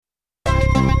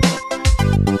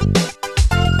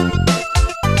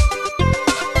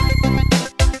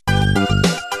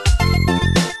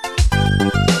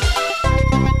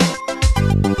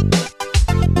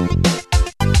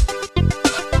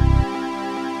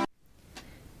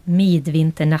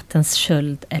Midvinternattens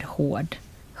köld är hård.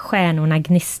 Stjärnorna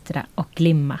gnistra och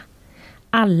glimma.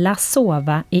 Alla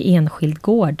sova i enskild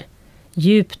gård,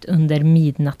 djupt under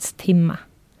midnattstimma.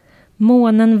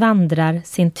 Månen vandrar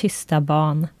sin tysta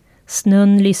ban.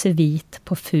 Snön lyser vit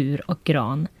på fur och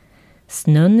gran.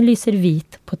 Snön lyser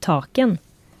vit på taken.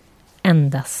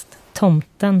 Endast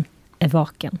tomten är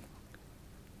vaken.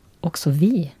 Också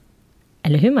vi.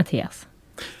 Eller hur, Mattias?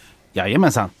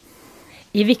 Jajamensan.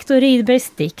 I Viktor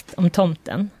Rydbergs dikt om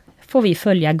tomten får vi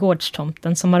följa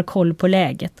gårdstomten som har koll på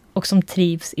läget och som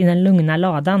trivs i den lugna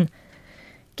ladan.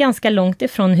 Ganska långt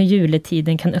ifrån hur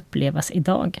juletiden kan upplevas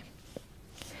idag.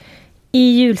 I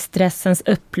julstressens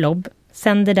upplopp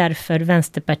sänder därför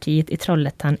Vänsterpartiet i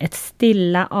Trollhättan ett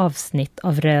stilla avsnitt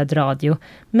av Röd radio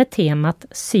med temat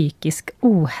psykisk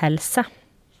ohälsa.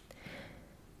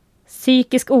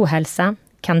 Psykisk ohälsa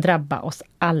kan drabba oss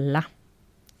alla.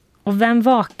 Och vem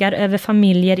vakar över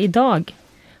familjer idag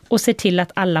och ser till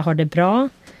att alla har det bra,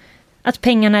 att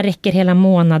pengarna räcker hela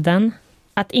månaden,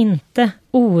 att inte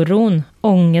oron,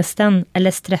 ångesten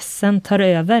eller stressen tar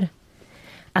över,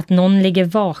 att någon ligger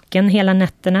vaken hela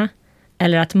nätterna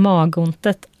eller att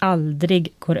magontet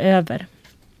aldrig går över.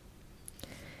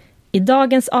 I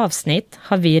dagens avsnitt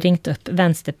har vi ringt upp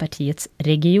Vänsterpartiets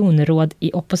regionråd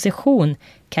i opposition,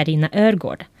 Carina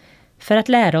Örgård, för att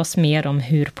lära oss mer om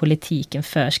hur politiken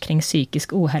förs kring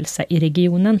psykisk ohälsa i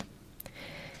regionen.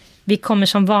 Vi kommer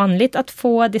som vanligt att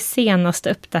få de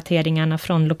senaste uppdateringarna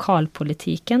från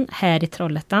lokalpolitiken här i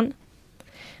Trollhättan.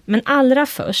 Men allra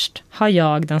först har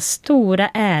jag den stora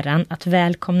äran att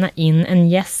välkomna in en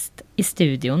gäst i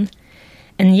studion.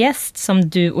 En gäst som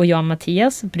du och jag,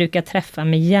 Mattias, brukar träffa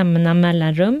med jämna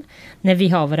mellanrum när vi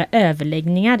har våra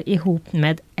överläggningar ihop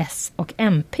med S och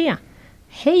MP.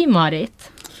 Hej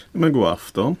Marit! Men god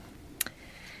afton.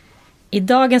 I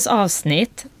dagens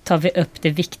avsnitt tar vi upp det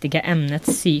viktiga ämnet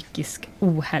psykisk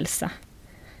ohälsa.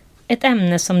 Ett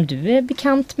ämne som du är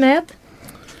bekant med.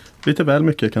 Lite väl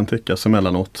mycket kan tyckas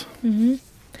emellanåt. Mm.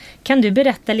 Kan du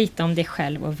berätta lite om dig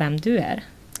själv och vem du är?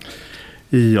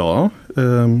 Ja,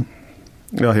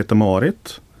 jag heter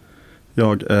Marit.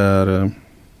 Jag är,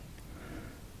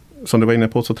 som du var inne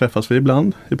på så träffas vi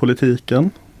ibland i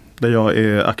politiken. Där jag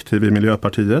är aktiv i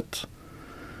Miljöpartiet.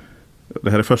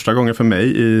 Det här är första gången för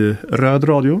mig i Röd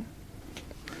radio.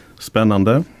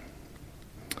 Spännande.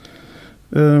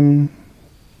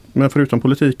 Men förutom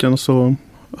politiken så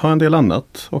har jag en del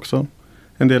annat också.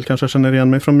 En del kanske känner igen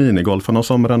mig från minigolfen och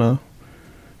somrarna.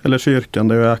 Eller kyrkan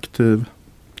där jag är aktiv.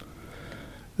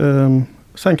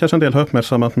 Sen kanske en del har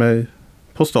uppmärksammat mig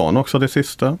på stan också det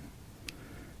sista.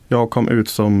 Jag kom ut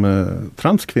som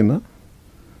transkvinna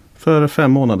för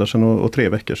 5 månader sedan och 3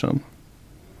 veckor sedan.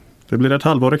 Det blir ett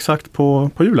halvår exakt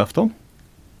på julafton.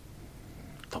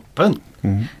 Toppen!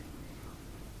 Mm.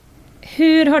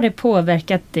 Hur har det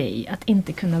påverkat dig att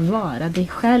inte kunna vara dig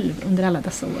själv under alla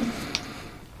dessa år?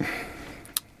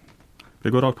 Vi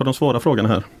går rakt på de svåra frågorna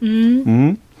här.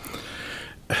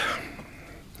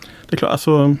 Det är klart,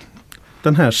 alltså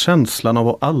den här känslan av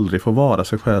att aldrig få vara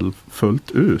sig själv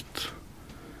fullt ut.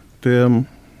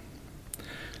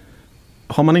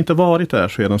 Har man inte varit där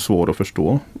så är den svår att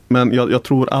förstå. Men jag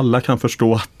tror alla kan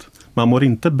förstå att man mår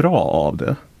inte bra av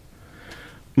det.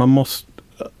 Man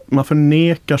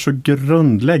förnekar så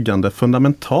grundläggande,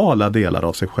 fundamentala delar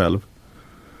av sig själv.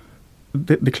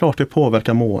 Det är klart det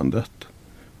påverkar måendet.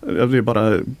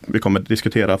 Vi kommer att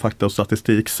diskutera fakta och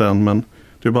statistik sen, men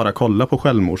det är bara att kolla på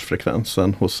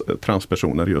självmordsfrekvensen hos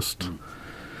transpersoner just.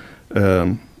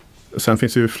 Sen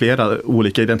finns det ju flera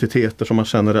olika identiteter som man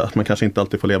känner att man kanske inte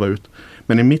alltid får leva ut.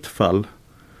 Men i mitt fall,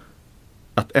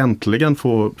 att äntligen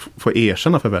få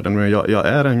erkänna för världen, men jag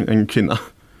är en kvinna.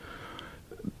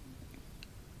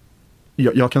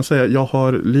 Jag kan säga att jag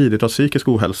har lidit av psykisk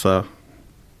ohälsa.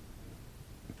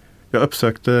 Jag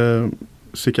uppsökte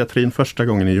psykiatrin första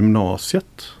gången i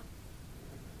gymnasiet.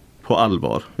 På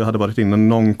allvar. Jag hade varit inne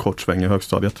någon kort sväng i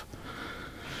högstadiet.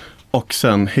 Och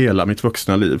sen hela mitt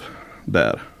vuxna liv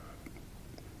där.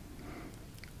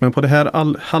 Men på det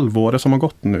här halvåret som har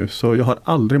gått nu så jag har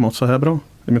aldrig mått så här bra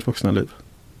i mitt vuxna liv.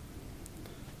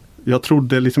 Jag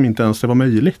trodde liksom inte ens det var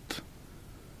möjligt.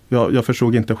 Jag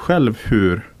förstod inte själv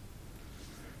hur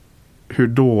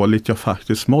dåligt jag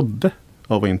faktiskt mådde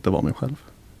av att inte vara mig själv.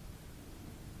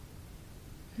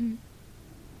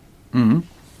 Mm.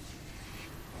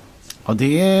 Ja,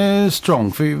 det är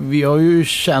strong, för vi har ju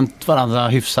känt varandra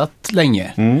hyfsat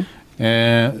länge.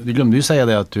 Du glömde ju säga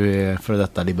det att du är för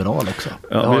detta liberal också.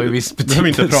 Ja, vi behöver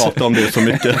inte prata om det så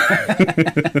mycket.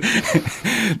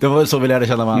 Det var så vi lärde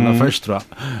känna varandra först, tror jag.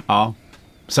 Ja.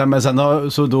 Men sen det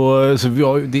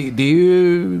är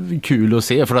ju kul att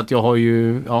se, för att jag har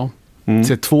ju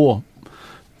se två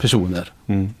personer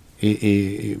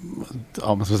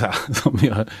ja, man ska säga, som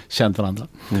har känt varandra.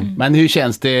 Men hur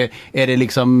känns det? Är det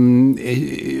liksom,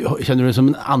 känner du dig som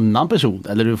en annan person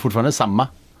eller är du fortfarande samma?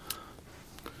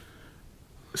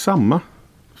 Samma,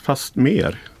 fast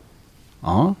mer.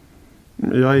 Ja.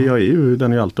 Jag är ju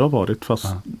den jag alltid har varit,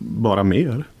 fast bara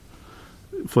mer.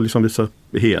 Får liksom visa upp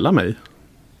hela mig.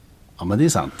 Ja, men det är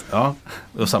sant. Ja,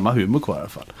 och samma humor kvar i alla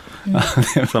fall.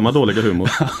 Samma dåliga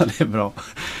humor. Ja, det är bra.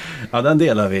 Ja, den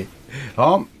delar vi.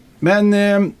 Ja, men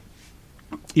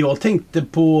jag tänkte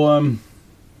på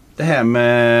det här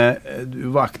med du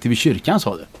var aktiv i kyrkan,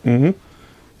 sa du.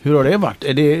 Hur har det varit?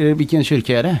 Vilken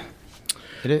kyrka är det?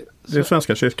 Det är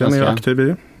Svenska kyrkan jag är aktiv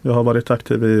i. Jag har varit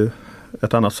aktiv i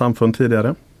ett annat samfund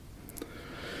tidigare.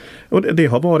 Och det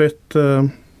har varit...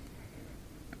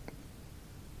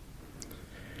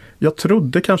 jag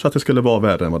trodde kanske att det skulle vara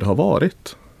värre än vad det har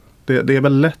varit. Det är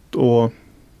väl lätt att...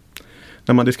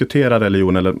 När man diskuterar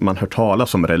religion eller man hör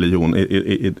talas om religion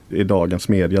i dagens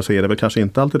media, så är det väl kanske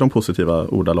inte alltid de positiva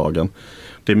ordalagen.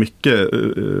 Det är mycket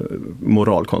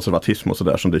moralkonservatism och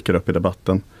sådär som dyker upp i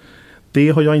debatten. Det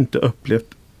har jag inte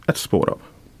upplevt ett spår av.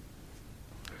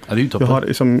 Ja, det är ju toppen. Jag har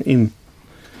liksom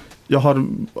jag har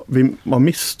av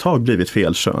misstag blivit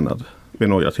felkönad vid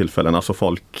några tillfällen. Alltså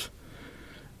folk,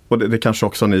 och det kanske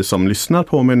också ni som lyssnar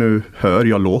på mig nu hör,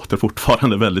 jag låter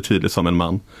fortfarande väldigt tydligt som en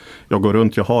man. Jag går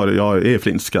runt, jag är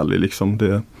flintskallig liksom.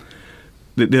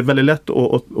 Det är väldigt lätt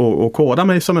att koda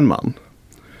mig som en man.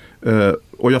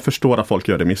 Och jag förstår att folk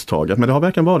gör det misstaget, men det har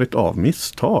verkligen varit av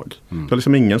misstag. Det är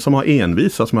liksom ingen som har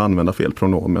envisats med att använda fel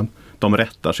pronomen. De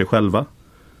rättar sig själva.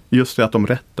 Just det att de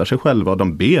rättar sig själva och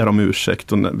de ber om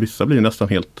ursäkt. Och vissa blir nästan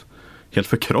helt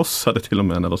förkrossade till och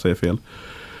med när de säger fel.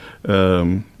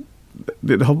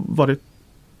 Det har varit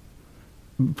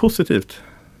positivt.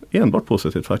 Enbart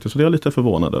positivt faktiskt. Och det är jag lite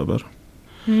förvånad över.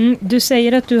 Du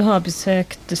säger att du har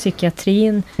besökt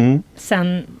psykiatrin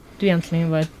sen du egentligen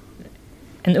var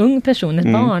en ung person,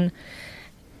 ett barn.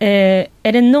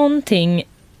 Är det någonting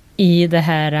i det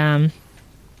här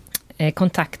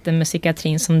kontakten med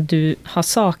psykiatrin som du har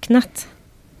saknat?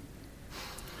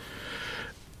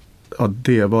 Ja,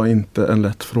 det var inte en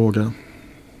lätt fråga.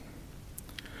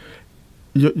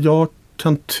 Jag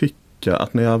kan tycka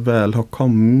att när jag väl har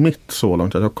kommit så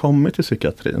långt att jag har kommit till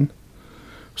psykiatrin,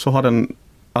 så har den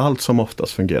allt som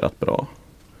oftast fungerat bra.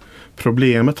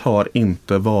 Problemet har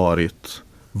inte varit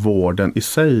vården i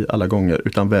sig alla gånger,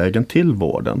 utan vägen till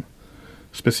vården.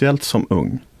 Speciellt som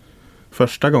ung.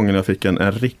 Första gången jag fick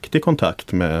en riktig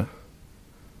kontakt med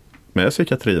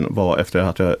psykiatrin var efter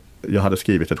att jag hade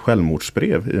skrivit ett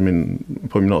självmordsbrev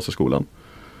på gymnasieskolan.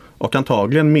 Och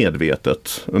antagligen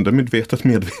medvetet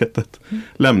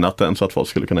lämnat den så att folk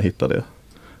skulle kunna hitta det.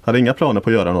 Hade inga planer på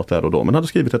att göra något där och då, men hade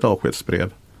skrivit ett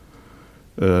avskedsbrev.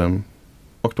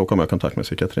 Och då kom jag i kontakt med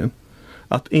psykiatrin.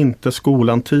 Att inte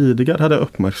skolan tidigare hade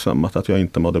uppmärksammat att jag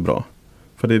inte mådde bra.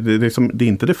 För det är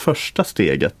inte det första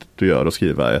steget du gör att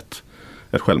skriva ett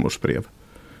självmordsbrev.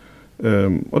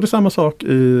 Och det är samma sak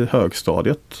i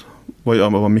högstadiet.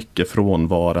 Jag var mycket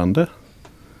frånvarande.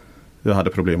 Jag hade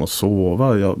problem att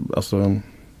sova.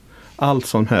 Allt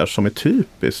sånt här som är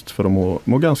typiskt för att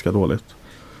må ganska dåligt.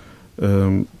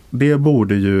 Det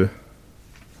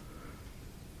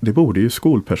borde ju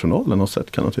skolpersonalen ha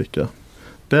sett, kan jag tycka.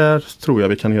 Där tror jag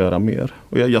vi kan göra mer.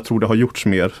 Och jag tror det har gjorts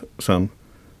mer sen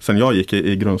jag gick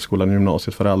i grundskolan och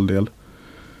gymnasiet för all del.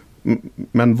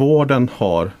 Men vården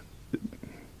har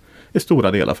i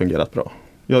stora delar fungerat bra.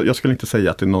 Jag skulle inte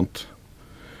säga att det är något...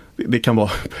 Det kan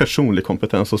vara personlig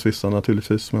kompetens hos vissa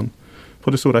naturligtvis, men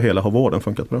på det stora hela har vården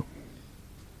funkat bra.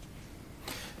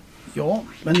 Ja,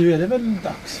 men nu är det väl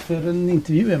dags för en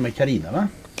intervju med Carina, va?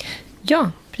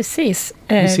 Ja, precis.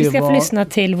 Vi ska få lyssna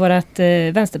till vårt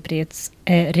Vänsterpartiets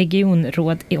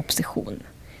regionråd i opposition.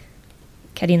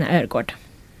 Carina Örgård.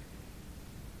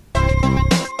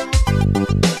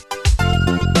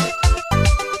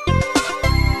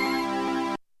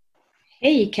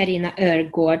 Hej Carina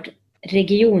Örgård,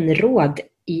 regionråd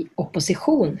i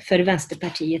opposition för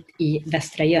Vänsterpartiet i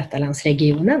Västra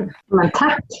Götalandsregionen. Men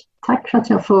tack för att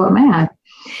jag får vara med här.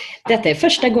 Detta är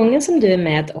första gången som du är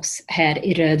med oss här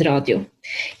i Röd Radio.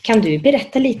 Kan du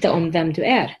berätta lite om vem du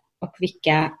är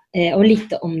och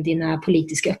lite om dina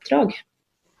politiska uppdrag?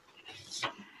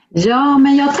 Ja,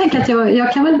 men jag tänker att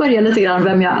jag kan väl börja lite grann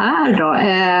vem jag är då.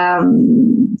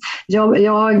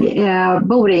 Jag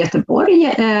bor i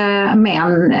Göteborg,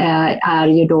 men är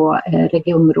ju då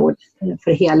regionråd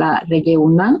för hela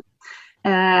regionen.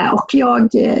 Och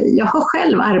jag har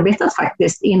själv arbetat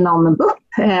faktiskt inom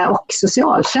BUP och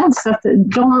socialtjänst. Så att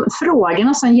de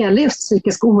frågorna som gäller just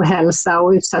psykisk ohälsa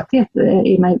och utsatthet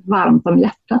är mig varmt om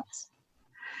hjärtat.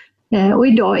 Och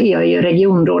idag är jag ju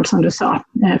regionråd, som du sa,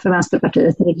 för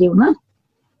Vänsterpartiet i regionen.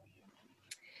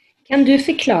 Kan du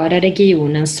förklara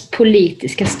regionens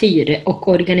politiska styre och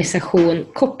organisation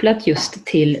kopplat just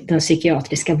till den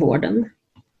psykiatriska vården?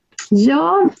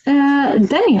 Ja,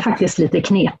 den är faktiskt lite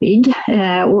knepig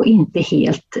och inte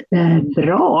helt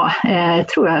bra,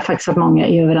 tror jag faktiskt att många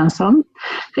är överens om.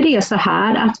 För det är så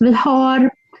här att vi har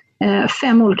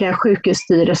 5 olika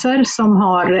sjukhusstyrelser som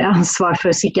har ansvar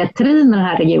för psykiatrin i den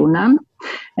här regionen.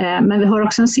 Men vi har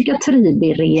också en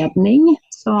psykiatriberedning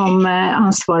som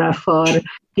ansvarar för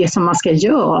det som man ska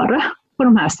göra på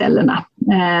de här ställena.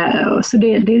 Så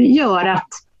det gör att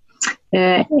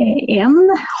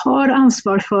en har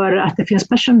ansvar för att det finns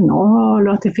personal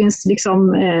och att det finns liksom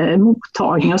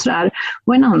mottagning och sådär.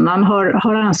 Och en annan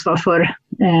har ansvar för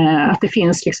att det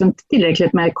finns liksom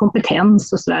tillräckligt med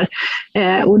kompetens och sådär.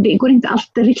 Och det går inte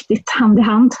alltid riktigt hand i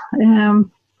hand.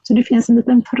 Så det finns en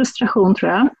liten frustration,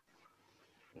 tror jag.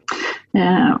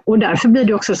 Och därför blir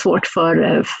det också svårt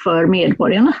för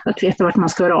medborgarna att veta vart man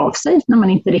ska höra av sig när man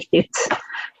inte riktigt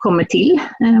kommer till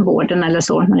vården eller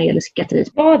så när det gäller psykiatri.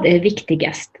 Vad är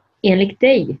viktigast enligt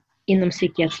dig inom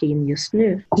psykiatrin just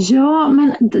nu? Ja,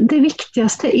 men det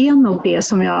viktigaste är nog det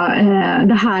som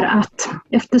det här att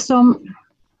eftersom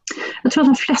jag tror att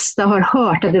de flesta har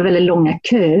hört att det är väldigt långa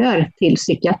köer till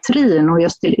psykiatrin och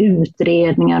just till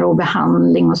utredningar och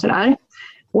behandling och sådär.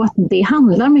 Och att det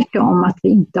handlar mycket om att vi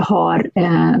inte har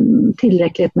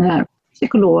tillräckligt med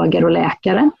psykologer och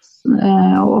läkare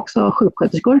och också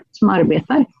sjuksköterskor som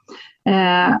arbetar.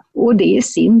 Och det i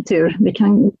sin tur, vi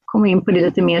kan komma in på det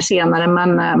lite mer senare,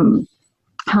 men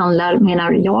handlar,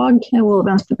 menar jag och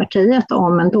Vänsterpartiet,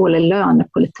 om en dålig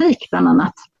lönepolitik bland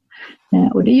annat.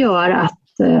 Och det gör att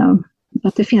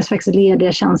det finns faktiskt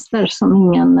lediga tjänster som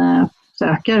ingen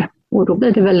söker. Och då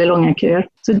blir det väldigt långa köer.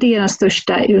 Så det är den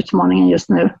största utmaningen just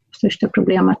nu, största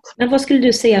problemet. Men vad skulle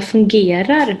du säga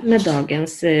fungerar med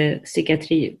dagens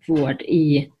psykiatrivård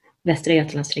i Västra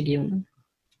Götalandsregionen?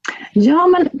 Ja,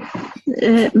 men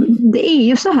det är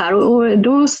ju så här, och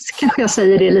då kanske jag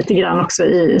säger det lite grann också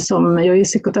som jag är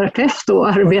psykoterapeut och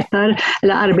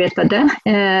arbetade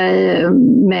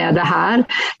med det här.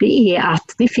 Det är att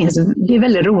det är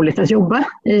väldigt roligt att jobba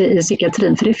i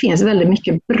psykiatrin, för det finns väldigt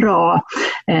mycket bra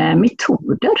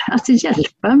metoder att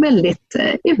hjälpa väldigt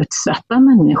utsatta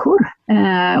människor.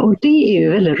 Och det är ju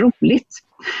väldigt roligt.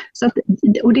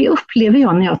 Och det upplever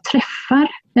jag när jag träffar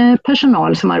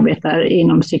personal som arbetar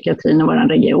inom psykiatrin i vår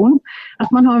region.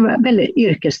 Att man har väldigt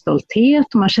yrkesstolthet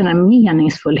och man känner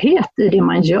meningsfullhet i det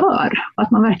man gör. Och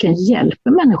att man verkligen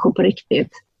hjälper människor på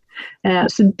riktigt.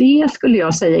 Så det skulle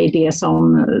jag säga är det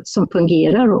som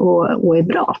fungerar och är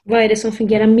bra. Vad är det som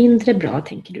fungerar mindre bra,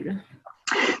 tänker du?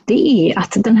 Det är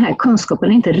att den här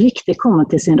kunskapen inte riktigt kommer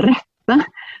till sin rätta.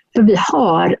 För vi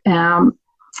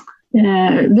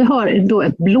har då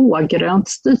ett blågrönt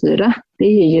styre. Det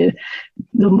är ju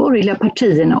de borgerliga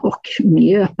partierna och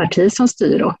Miljöpartiet som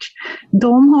styr, och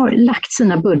de har lagt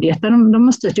sina budgetar, de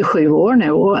har styrt i 7 år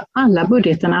nu, och alla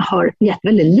budgetarna har gett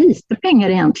väldigt lite pengar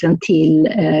egentligen till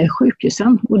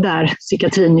sjukhusen och där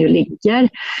psykiatrin ju ligger.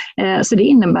 Så det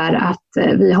innebär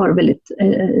att vi har väldigt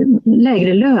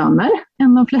lägre löner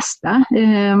än de flesta.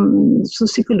 Så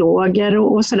psykologer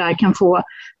och sådär kan få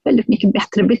väldigt mycket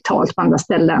bättre betalt på andra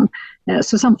ställen.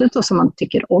 Så samtidigt då som man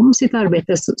tycker om sitt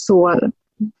arbete så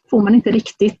får man inte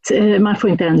riktigt, man får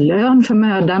inte en lön för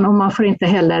mödan, och man får inte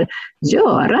heller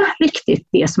göra riktigt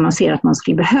det som man ser att man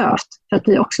skulle behövt. För att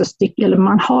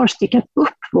man har styckat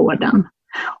upp vården.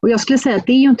 Och jag skulle säga att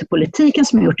det är ju inte politiken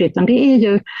som har gjort det, utan det är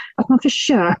ju att man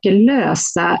försöker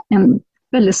lösa en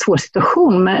väldigt svår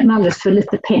situation med alldeles för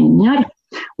lite pengar.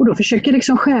 Och då försöker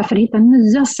liksom chefer hitta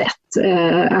nya sätt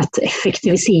att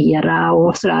effektivisera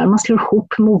och sådär. Man slår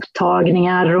ihop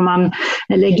mottagningar och man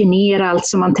lägger ner allt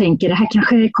som man tänker, det här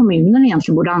kanske kommunen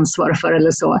egentligen borde ansvara för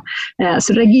eller så.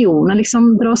 Så regionen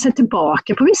liksom drar sig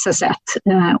tillbaka på vissa sätt.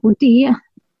 Och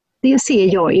det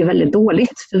ser jag är väldigt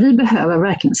dåligt, för vi behöver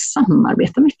verkligen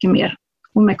samarbeta mycket mer.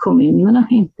 Och med kommunerna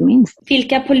inte minst.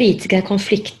 Vilka politiska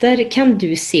konflikter kan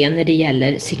du se när det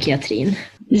gäller psykiatrin?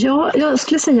 Ja, jag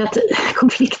skulle säga att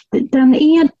konflikten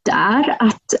är där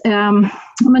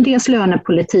att dels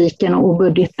lönepolitiken och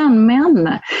budgeten, men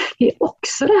det är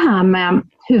också det här med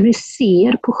hur vi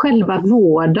ser på själva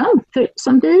vården. För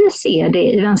som vi ser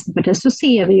det i Vänsterpartiet så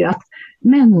ser vi ju att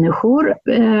människor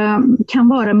kan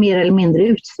vara mer eller mindre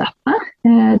utsatta.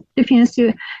 Det finns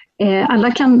ju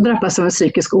Alla kan drabbas av en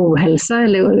psykisk ohälsa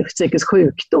eller psykisk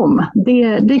sjukdom.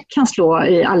 Det kan slå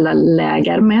i alla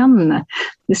läger, men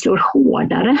det slår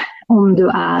hårdare om du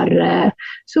är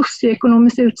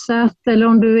socioekonomiskt utsatt eller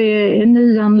om du är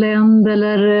nyanländ.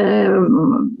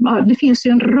 Det finns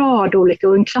ju en rad olika,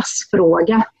 och en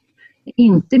klassfråga,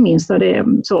 inte minst av det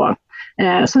så,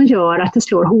 som gör att det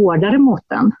slår hårdare mot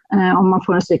den om man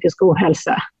får en psykisk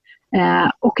ohälsa.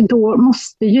 Och då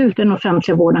måste ju den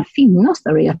offentliga vården finnas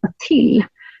där och hjälpa till.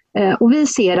 Och vi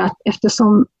ser att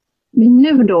eftersom vi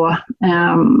nu då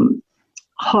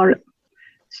har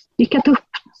styckat upp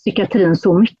psykiatrin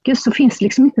så mycket, så finns det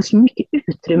liksom inte så mycket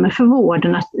utrymme för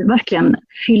vården att verkligen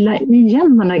fylla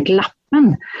igen den här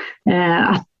glappen.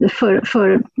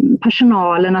 För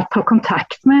personalen att ta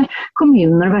kontakt med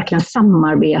kommuner och verkligen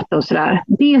samarbeta och sådär.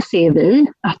 Det ser vi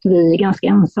att vi är ganska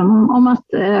ensamma om att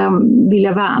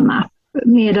vilja värna.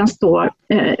 Medan då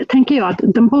tänker jag att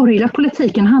den borgerliga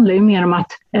politiken handlar ju mer om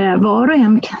att var och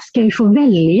en ska ju få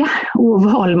välja, och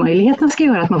valmöjligheten ska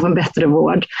göra att man får en bättre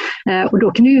vård. Och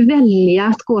då kan du ju välja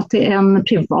att gå till en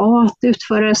privat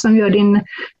utförare som gör din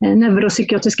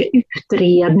neuropsykiatriska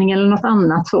utredning eller något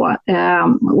annat så.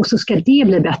 Och så ska det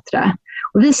bli bättre.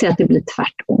 Och vi ser att det blir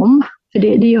tvärtom. För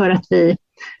det gör att vi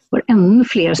får ännu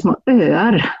fler små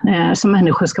öar som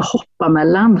människor ska hoppa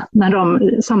mellan när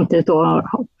de samtidigt då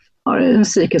har en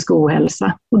psykisk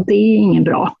ohälsa, och det är ingen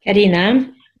bra. Carina,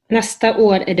 nästa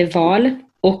år är det val,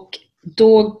 och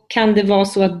då kan det vara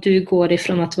så att du går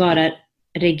ifrån att vara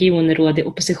regionråd i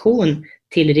opposition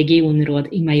till regionråd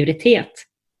i majoritet.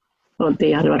 Och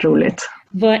det hade varit roligt.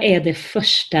 Vad är det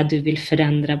första du vill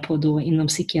förändra på då inom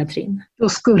psykiatrin? Då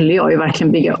skulle jag ju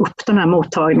verkligen bygga upp de här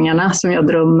mottagningarna som jag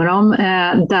drömmer om,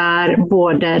 där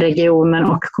både regionen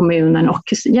och kommunen och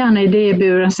gärna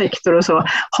idéburen sektor och så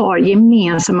har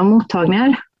gemensamma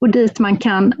mottagningar, och dit man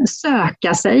kan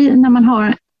söka sig när man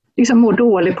har mår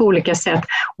dåligt på olika sätt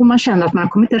och man känner att man har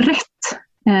kommit rätt.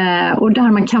 Och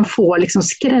där man kan få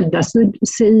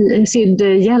skräddarsydd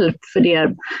hjälp för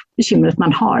det bekymret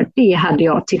man har. Det hade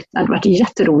jag tyckt hade varit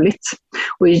jätteroligt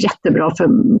och jättebra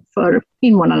för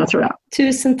invånarna, tror jag.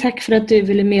 Tusen tack för att du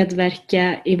ville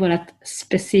medverka i vårt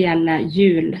speciella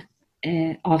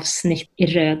julavsnitt i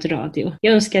Röd Radio.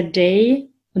 Jag önskar dig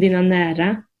och dina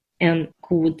nära en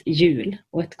god jul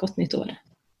och ett gott nytt år.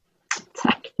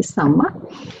 Tack, detsamma.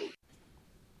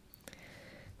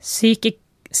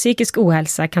 Psykisk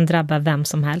ohälsa kan drabba vem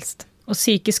som helst, och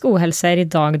psykisk ohälsa är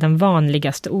idag den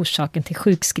vanligaste orsaken till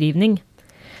sjukskrivning.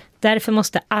 Därför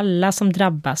måste alla som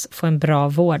drabbas få en bra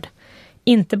vård,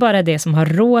 inte bara de som har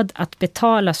råd att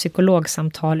betala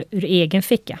psykologsamtal ur egen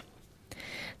ficka.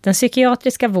 Den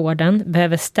psykiatriska vården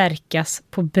behöver stärkas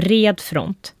på bred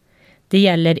front. Det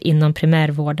gäller inom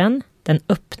primärvården, den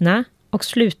öppna och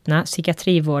slutna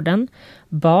psykiatrivården,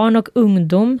 barn och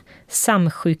ungdom,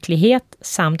 samsjuklighet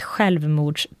samt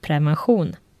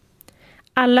självmordsprevention.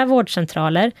 Alla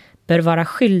vårdcentraler bör vara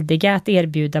skyldiga att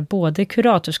erbjuda både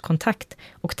kuratorskontakt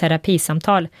och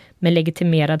terapisamtal med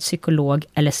legitimerad psykolog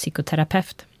eller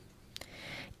psykoterapeut.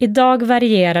 Idag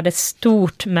varierar det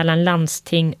stort mellan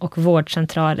landsting och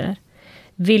vårdcentraler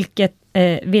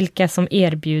vilka som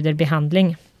erbjuder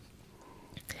behandling.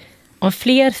 Om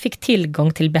fler fick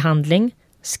tillgång till behandling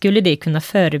skulle det kunna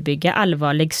förebygga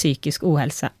allvarlig psykisk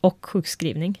ohälsa och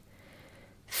sjukskrivning.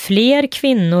 Fler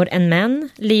kvinnor än män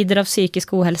lider av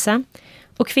psykisk ohälsa,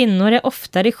 och kvinnor är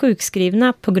oftare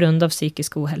sjukskrivna på grund av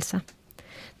psykisk ohälsa.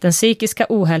 Den psykiska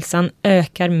ohälsan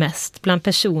ökar mest bland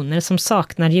personer som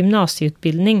saknar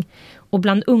gymnasieutbildning och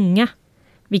bland unga,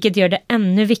 vilket gör det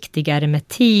ännu viktigare med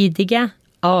tidiga,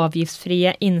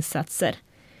 avgiftsfria insatser.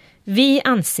 Vi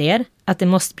anser att det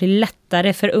måste bli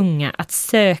lättare för unga att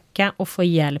söka och få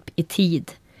hjälp i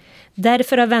tid.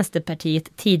 Därför har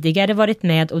Vänsterpartiet tidigare varit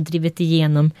med och drivit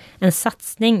igenom en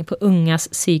satsning på ungas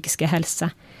psykiska hälsa,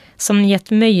 som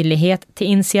gett möjlighet till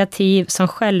initiativ som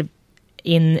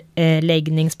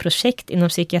självinläggningsprojekt inom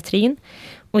psykiatrin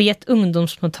och gett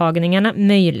ungdomsmottagningarna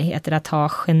möjligheter att ha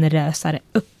generösare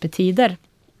öppettider.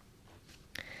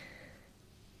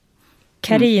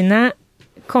 Carina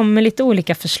kom med lite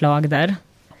olika förslag där.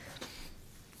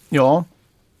 Ja,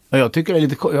 jag tycker det är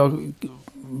lite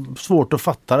svårt att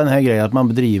fatta den här grejen att man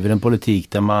bedriver en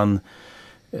politik där man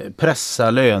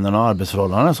pressar lönerna och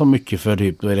arbetsförhållandena så mycket för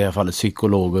typ, då i det här fallet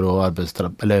psykologer och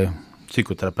eller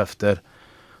psykoterapeuter,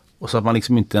 och så att man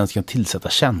liksom inte ens kan tillsätta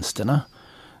tjänsterna.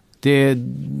 Det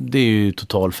är ju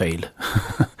total fail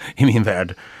i min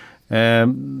värld.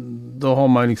 Då har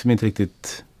man liksom inte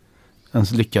riktigt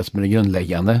ens lyckats med det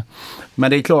grundläggande.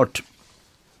 Men det är klart,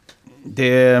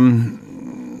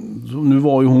 nu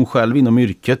var ju hon själv inom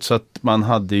yrket så att man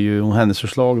hade ju hennes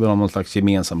förslag om någon slags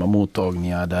gemensamma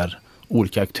mottagningar där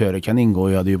olika aktörer kan ingå.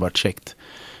 Det hade ju varit käckt.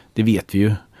 Det vet vi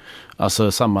ju.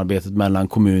 Alltså samarbetet mellan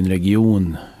kommun och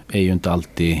region är ju inte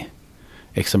alltid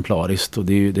exemplariskt och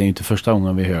det är ju inte första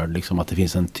gången vi hör liksom att det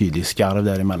finns en tydlig skarv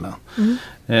däremellan.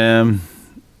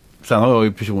 Sen har jag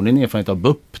ju personligen erfarenhet av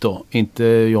BUP då. Inte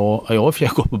jag har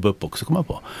fjärr gått på BUP också, kommer jag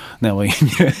på. När jag var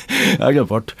yngre. Jag har glömt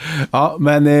bort. Ja,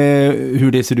 men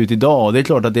hur det ser ut idag. Det är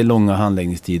klart att det är långa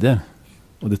handläggningstider.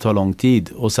 Och det tar lång tid.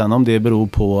 Och sen om det beror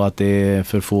på att det är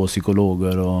för få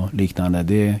psykologer och liknande.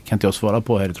 Det kan inte jag svara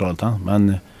på här i Trollhättan.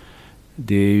 Men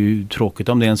det är ju tråkigt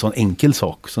om det är en sån enkel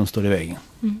sak som står i vägen.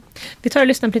 Vi tar och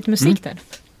lyssnar på lite musik där.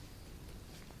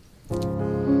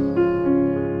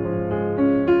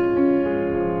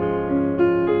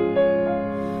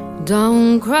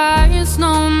 Don't cry,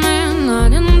 snowman,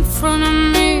 not in front of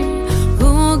me.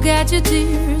 Who'll get your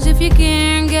tears if you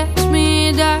can't catch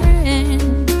me, darling?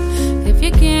 If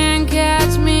you can't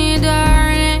catch me,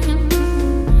 darling.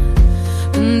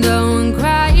 And don't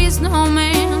cry,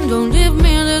 snowman, don't leave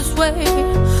me this way.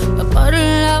 A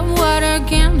bottle of water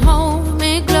can't hold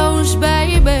me close,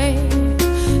 baby.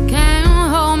 Can't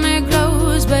hold me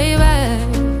close, baby.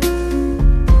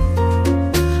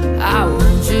 I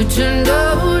want you to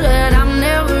know that I'm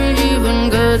never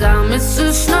leaving, 'cause I miss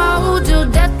the snow till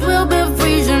death will be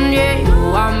freezing. Yeah,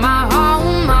 you are my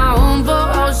home for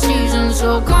all seasons.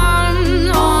 So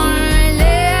come on,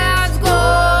 let's go.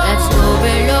 Let's go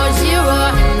below zero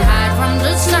and hide from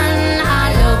the sun.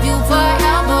 I love you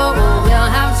forever, oh, we'll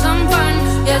have some fun.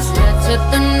 Yes, let's hit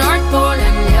the North Pole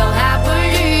and live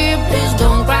happily. Please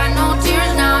don't cry no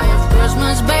tears now, it's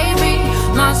Christmas, baby.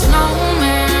 My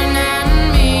snowman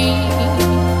and me.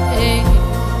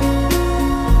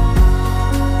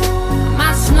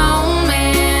 My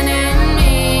snowman and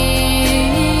me,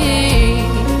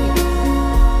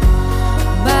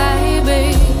 baby.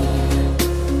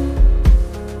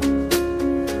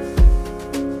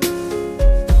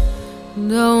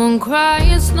 Don't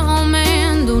cry,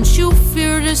 snowman, don't you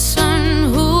fear the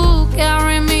sun. Who'll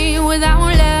carry me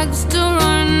without legs to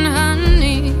run,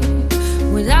 honey?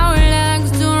 Without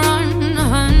legs to run,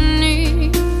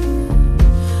 honey.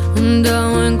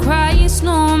 Don't cry,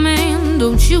 snowman,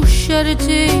 don't you shed a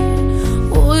tear.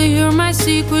 Oh, hear my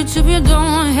secrets if you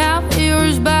don't have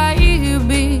ears,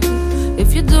 baby.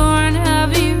 If you don't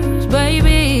have ears,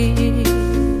 baby.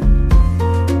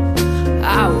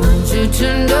 I want you to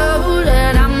know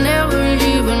that I'm never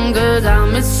leaving, 'cause I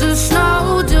miss the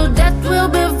snow till death will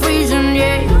be freezing.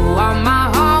 Yeah, you are my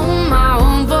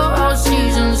home for all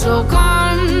seasons. So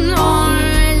come on,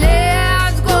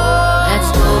 let's go. Let's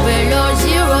go below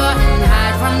zero and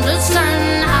hide from the sun.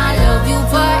 I love you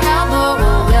forever,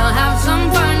 oh, we'll have some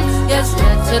fun. Yes,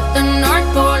 let's hit the North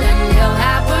Pole and live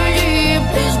happily.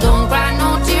 Please don't cry no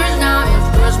tears now, it's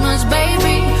Christmas,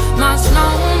 baby. My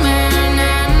snowman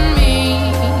and me.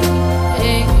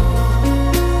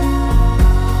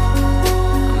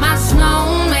 My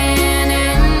snowman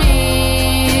and me,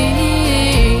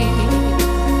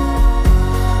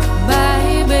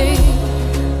 baby.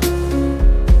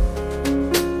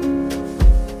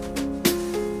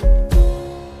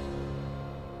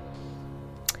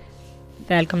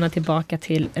 Välkomna tillbaka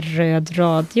till Röd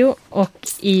Radio, och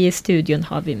i studion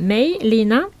har vi mig,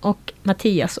 Lina, och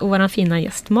Mattias och våran fina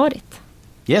gäst Marit.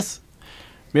 Yes.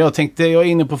 Men jag är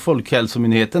inne på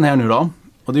Folkhälsomyndigheten här nu då.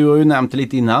 Och du har ju nämnt det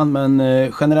lite innan, men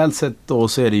generellt sett då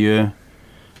så är det ju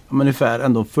ungefär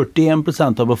ändå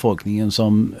 41% av befolkningen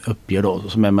som uppger då,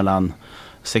 som är mellan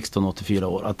 16 och 84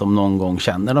 år, att de någon gång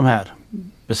känner de här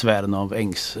besvären av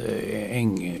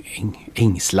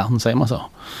ängslan, säger man så.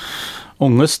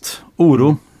 Ångest,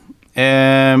 oro.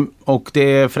 Och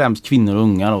det är främst kvinnor och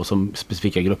unga då, som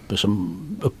specifika grupper som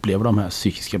upplever de här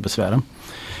psykiska besvären.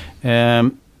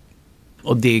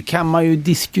 Och det kan man ju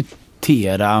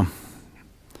diskutera.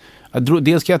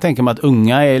 Dels kan jag tänka mig att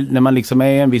unga, när man liksom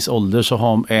är i en viss ålder,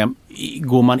 så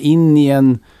går man in i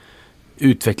en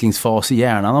utvecklingsfas i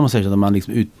hjärnan, om man säger så, där man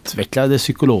liksom utvecklar det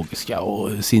psykologiska och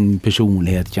sin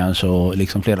personlighet kanske, och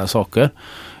liksom flera saker.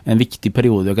 En viktig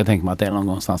period, jag kan tänka mig att det är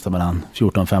någonstans där mellan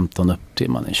 14-15 upp till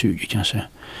man är 20 kanske.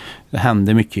 Det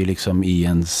händer mycket liksom i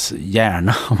ens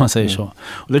hjärna, om man säger så.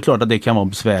 Och det är klart att det kan vara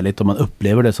besvärligt om man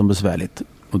upplever det som besvärligt.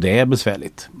 Och det är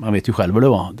besvärligt. Man vet ju själv hur det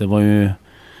var.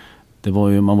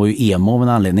 Man var ju emo av en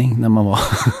anledning när man var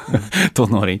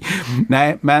tonåring.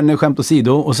 Nej, men skämt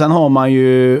åsido. Och sen har man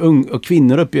ju och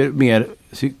kvinnor uppger mer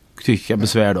psykiska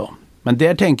besvär då. Men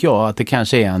där tänker jag att det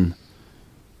kanske är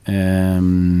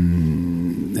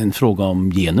en fråga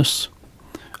om genus.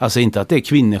 Alltså inte att det är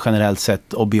kvinnor generellt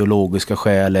sett och biologiska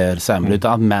skäl är sämre,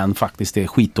 utan att män faktiskt är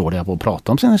skitdåliga på att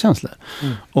prata om sina känslor.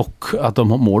 Och att de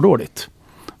mår dåligt.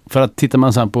 För att tittar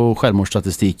man sen på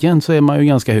självmordsstatistiken så är man ju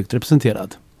ganska högt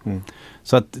representerad.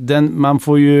 Så att man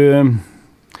får ju...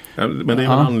 Ja, men det är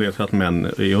en anledning till att män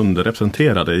är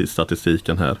underrepresenterade i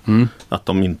statistiken här. Att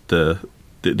de inte...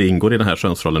 Det ingår i den här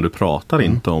könsrollen, du pratar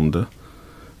inte om det.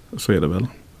 Så är det väl.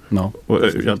 No. Och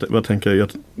jag tänker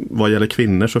att vad gäller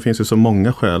kvinnor så finns det så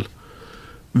många skäl.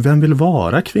 Vem vill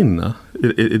vara kvinna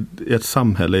i ett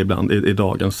samhälle ibland, i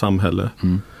dagens samhälle?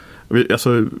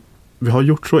 Vi har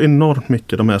gjort så enormt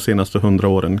mycket de här senaste 100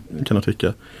 åren, kan jag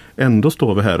tycka. Ändå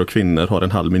står vi här och kvinnor har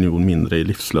 500 000 mindre i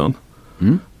livslön.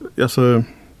 Alltså,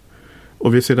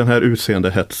 och vi ser den här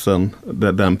utseendehetsen,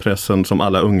 den pressen som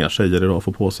alla unga tjejer idag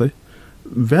får på sig.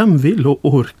 Vem vill och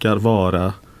orkar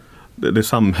vara det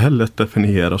samhället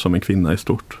definierar som en kvinna i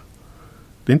stort?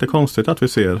 Det är inte konstigt att vi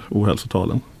ser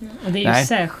ohälsotalen. Och det är ju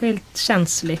särskilt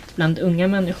känsligt bland unga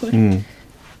människor.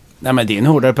 Nej, men det är en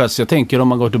hårdare press. Jag tänker om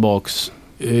man går tillbaks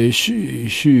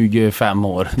 25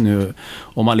 år nu,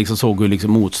 och man liksom såg hur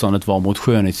liksom motståndet var mot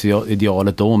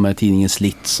skönhetsidealet då med tidningen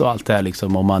Slits och allt det här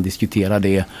liksom, om man diskuterar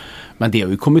det. Men det har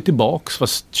ju kommit tillbaks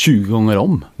fast 20 gånger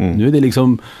om. Nu är det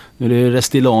liksom, nu är det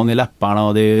Restylane i läpparna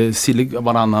och det är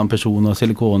varannan person och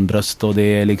silikonbröst och det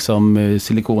är liksom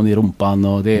silikon i rumpan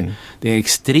och det är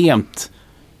extremt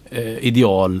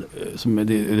ideal som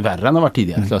det är värre än det har varit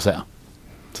tidigare, skulle jag säga.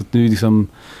 Så att nu liksom,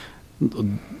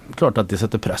 klart att det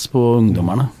sätter press på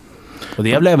ungdomarna. Och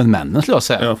det är väl även männen, skulle jag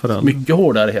säga. Ja, mycket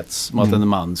hårdare hets mot en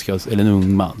man eller en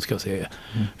ung man ska se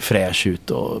fräsch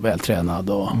ut och vältränad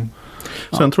och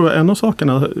Sen tror jag en av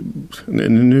sakerna,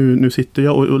 nu sitter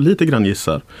jag och lite grann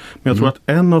gissar, men jag tror att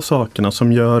en av sakerna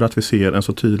som gör att vi ser en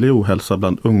så tydlig ohälsa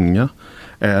bland unga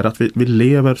är att vi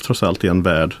lever trots allt i en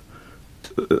värld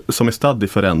som är stadd i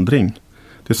förändring.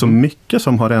 Det är så mycket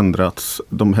som har ändrats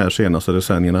de här senaste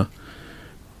decennierna.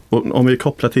 Och om vi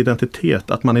kopplar till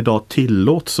identitet, att man idag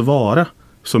tillåts vara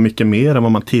så mycket mer än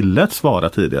vad man tilläts vara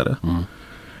tidigare.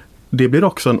 Det blir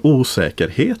också en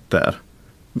osäkerhet där.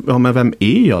 Ja, men vem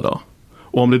är jag då?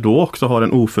 Och om du då också har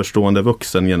en oförstående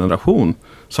vuxen generation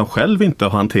som själv inte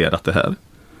har hanterat det här.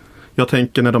 Jag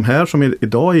tänker när de här som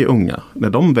idag är unga, när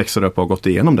de växer upp och har gått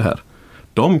igenom det här,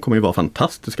 de kommer ju vara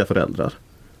fantastiska föräldrar.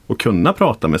 Och kunna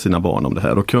prata med sina barn om det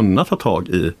här och kunna ta tag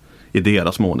i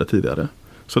deras mående tidigare.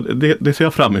 Så det ser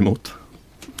jag fram emot.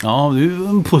 Ja, det är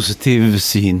en positiv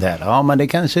syn där. Ja, men det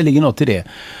kanske ligger något i det.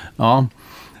 Ja.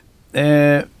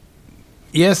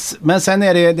 Yes, men sen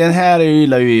är det, den här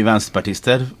gillar ju vi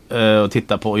vänsterpartister att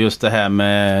titta på, just det här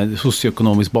med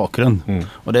socioekonomisk bakgrund.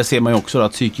 Och det ser man ju också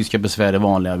att psykiska besvär är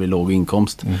vanliga vid låg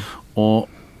inkomst. Och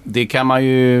det kan man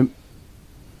ju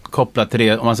koppla till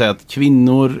det, om man säger att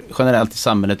kvinnor generellt i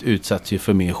samhället utsätts ju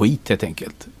för mer skit helt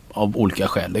enkelt. Av olika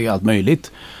skäl, det är allt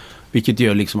möjligt. Vilket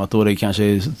gör liksom att då det kanske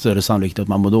är större sannolikt att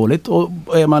man mår dåligt. Och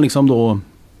är man liksom då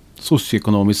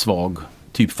socioekonomiskt svag,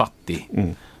 typ fattig,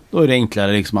 då är det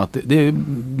enklare liksom att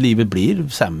livet blir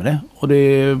sämre. Och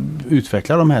det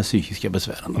utvecklar de här psykiska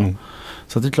besvären.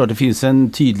 Så att det är klart, det finns en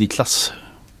tydlig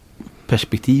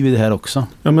klassperspektiv i det här också.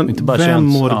 Ja, men inte bara vem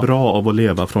mår bra av att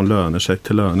leva från lönecheck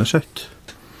till lönecheck?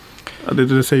 Ja,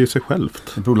 det säger ju sig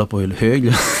självt. Det beror på hur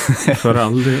hög. För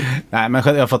all del. Nej,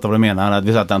 men jag fattar vad du menar. Att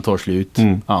vi sätter den tar slut.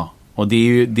 Ja. Och det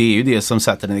är ju det som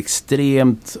sätter en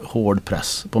extremt hård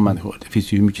press på människor. Det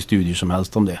finns ju hur mycket studier som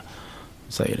helst om det.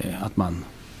 Säger det att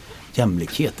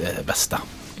jämlikhet är det bästa.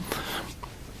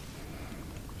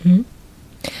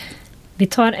 Vi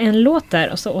tar en låt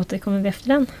där och så återkommer vi efter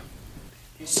den.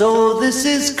 So this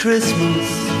is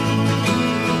Christmas,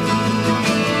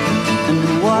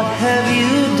 and what have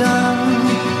you done?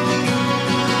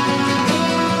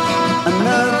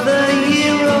 Another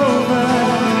year over,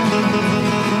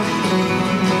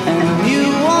 and you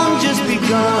won't just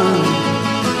begun.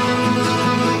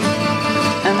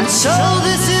 And so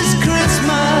this is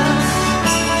Christmas,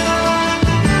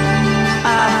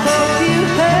 I hope you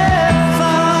had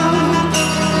fun.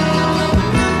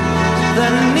 The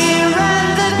near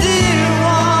and the dear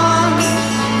one,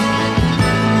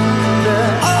 the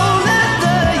old and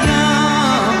the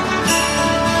young.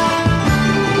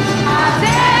 A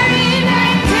very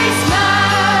Merry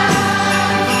Christmas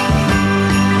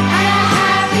and a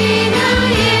Happy New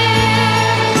Year.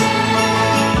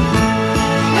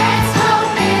 Let's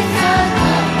hope it's a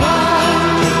good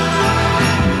one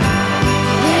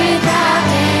without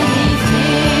any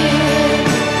fear.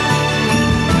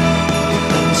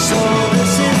 So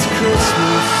this is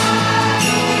Christmas,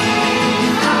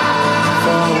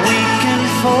 for weak and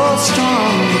for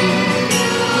strong,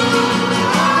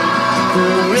 the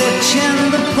rich and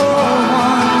the poor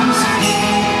ones,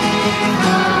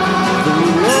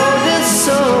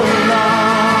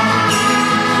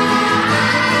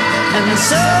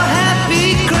 so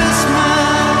happy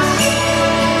Christmas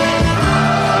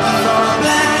for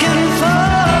black and for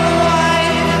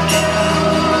white,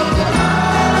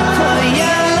 for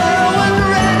yellow and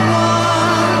red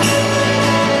one.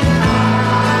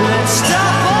 Let's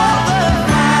stop all the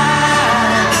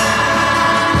fight.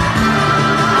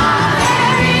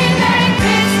 Merry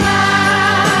Christmas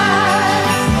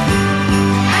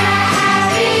and a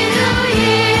Happy New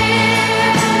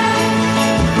Year.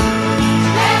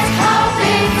 Let's hope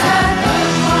it's a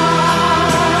good one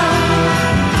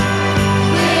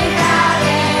without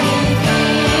any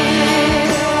fear.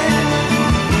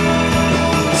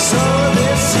 So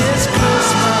this is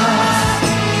Christmas,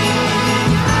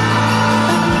 and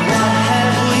what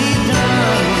have we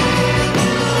done?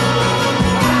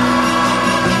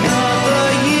 Another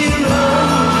year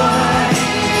over,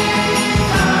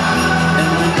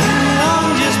 and the new one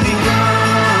just begun.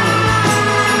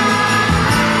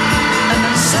 And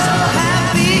I'm so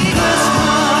happy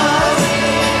Christmas.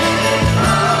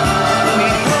 We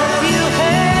hope you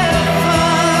have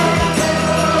fun.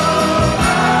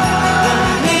 The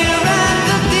near and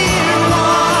the dear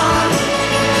one,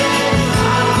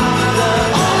 the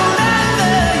old and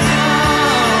the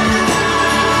young.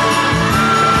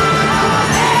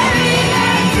 Merry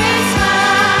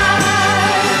Christmas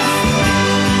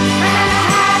and a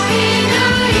Happy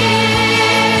New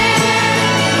Year.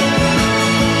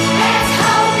 Let's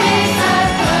hope it's a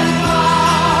good one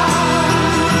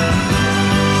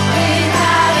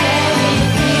without any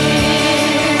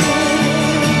fear.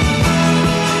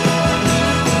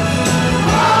 What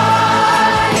is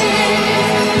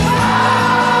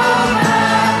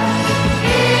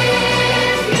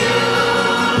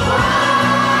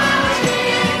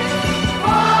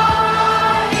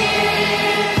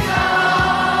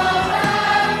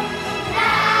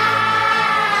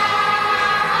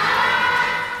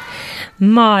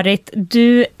Marit,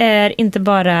 du är inte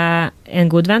bara en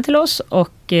god vän till oss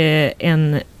och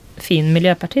en fin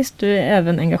miljöpartist. Du är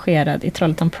även engagerad i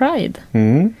Trollhättan Pride.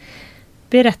 Mm.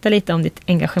 Berätta lite om ditt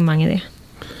engagemang i det.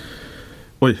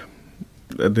 Oj,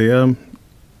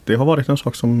 det har varit en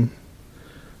sak som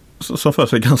för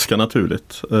sig ganska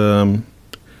naturligt.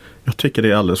 Jag tycker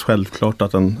det är alldeles självklart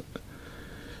att en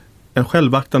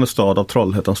självaktande stad av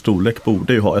Trollhättans storlek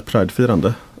borde ju ha ett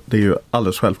pridefirande. Det är ju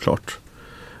alldeles självklart.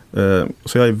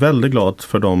 Så jag är väldigt glad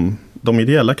för de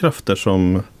ideella krafter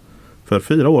som för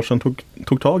 4 år sedan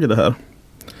tog tag i det här.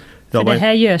 För det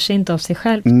här görs inte av sig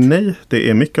själv. Nej, det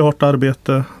är mycket hårt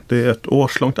arbete. Det är ett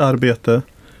årslångt arbete.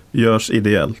 Görs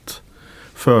ideellt.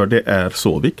 För det är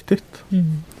så viktigt.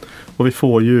 Mm. Och vi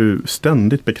får ju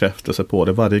ständigt bekräftelse på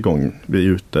det varje gång vi är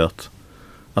ute.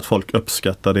 Att folk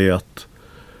uppskattar det. Att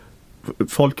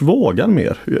folk vågar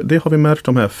mer. Det har vi märkt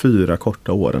de här 4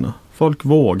 korta åren. Folk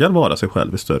vågar vara sig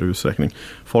själv i större utsträckning.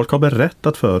 Folk har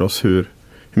berättat för oss hur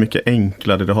mycket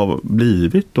enklare det har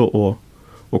blivit att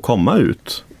komma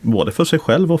ut. Både för sig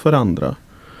själv och för andra.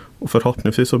 Och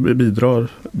förhoppningsvis så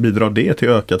bidrar det till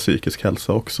ökad psykisk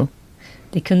hälsa också.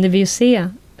 Det kunde vi ju se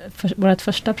för vårt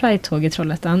första Pride-tåg i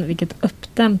Trollhättan. Vilket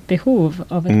uppdämt behov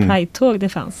av ett Pride-tåg det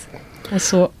fanns. Och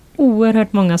så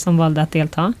oerhört många som valde att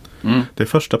delta. Mm. Det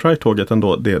första Pride-tåget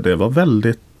ändå, det var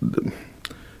väldigt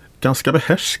ganska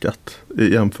behärskat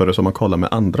i jämförelse om man kollar med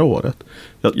andra året.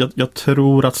 Jag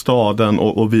tror att staden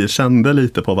och vi kände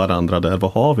lite på varandra där.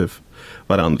 Vad har vi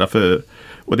varandra?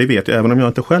 Och det vet jag, även om jag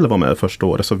inte själv var med första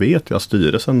året så vet jag att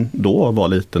styrelsen då var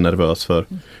lite nervös för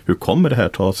hur kommer det här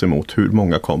tas emot? Hur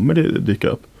många kommer det dyka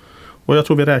upp? Och jag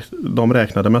tror de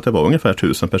räknade med att det var ungefär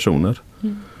 1000 personer.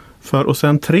 Och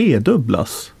sen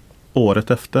 3-dubblas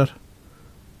året efter.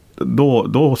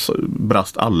 Då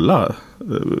brast alla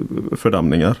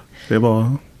fördamningar. Det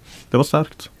var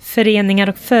starkt. Föreningar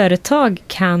och företag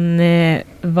kan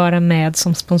vara med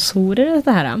som sponsorer i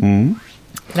det här.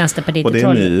 Vänsterpartiet och det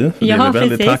är ni. Det är vi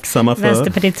väldigt tacksamma för.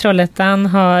 Vänsterpartiet Trollhättan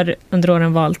har under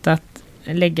åren valt att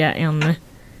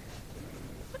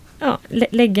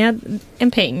lägga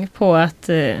en peng på att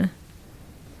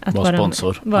vara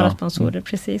sponsor. Vara sponsorer,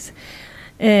 precis.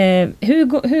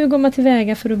 Hur går man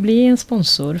tillväga för att bli en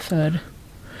sponsor för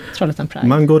Trollhättan Pride?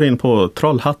 Man går in på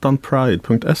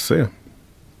trollhattanpride.se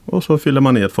och så fyller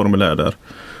man i ett formulär där.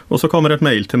 Och så kommer ett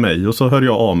mejl till mig och så hör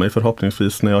jag av mig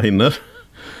förhoppningsvis när jag hinner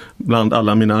bland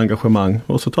alla mina engagemang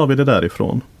och så tar vi det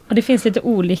därifrån. Och det finns lite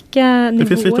olika nivåer? Det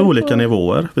finns lite olika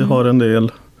nivåer. Vi har en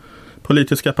del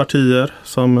politiska partier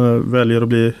som väljer att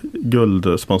bli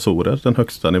guldsponsorer, den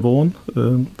högsta nivån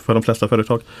för de flesta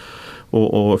företag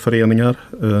och föreningar.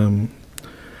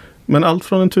 Men allt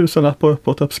från 1000 och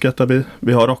uppåt uppskattar vi.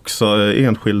 Vi har också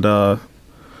enskilda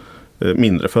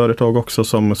mindre företag också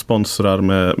som sponsrar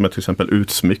med till exempel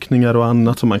utsmyckningar och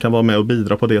annat, så man kan vara med och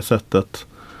bidra på det sättet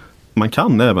man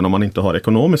kan, även om man inte har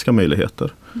ekonomiska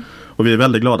möjligheter. Och vi är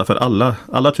väldigt glada för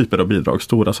alla typer av bidrag,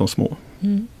 stora som små.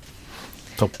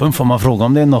 Toppen. Får man fråga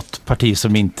om det är något parti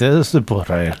som inte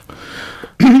supportar er?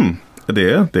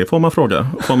 Det får man fråga.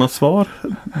 Får man svar?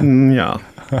 Ja.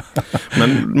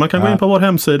 Men man kan gå in på vår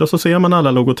hemsida och så ser man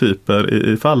alla logotyper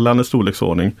i fallande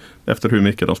storleksordning efter hur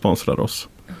mycket de sponsrar oss.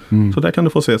 Så där kan du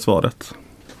få se svaret.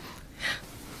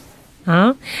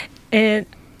 Ja.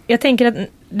 Jag tänker att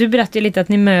du berättar ju lite att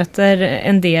ni möter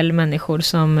en del människor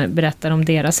som berättar om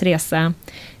deras resa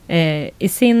i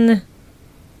sin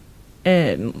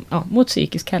mot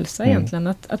psykisk hälsa egentligen.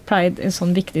 Att Pride är en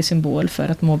sån viktig symbol för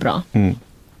att må bra.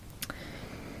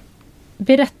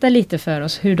 Berätta lite för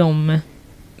oss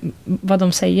vad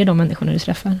de säger, de människorna du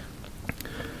träffar.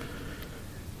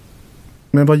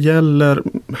 Men vad gäller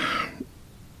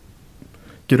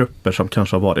grupper som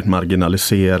kanske har varit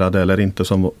marginaliserade eller inte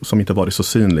som inte varit så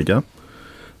synliga,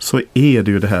 så är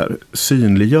det ju det här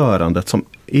synliggörandet som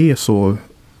är så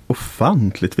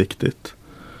ofantligt viktigt.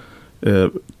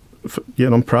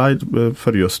 Genom Pride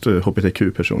för just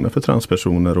hbtq-personer, för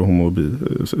transpersoner och homo- och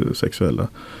bisexuella.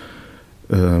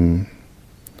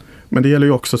 Men det gäller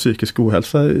ju också psykisk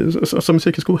ohälsa, som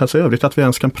psykisk ohälsa i övrigt, att vi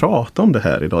ens kan prata om det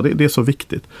här idag. Det är så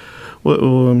viktigt.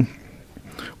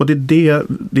 Och det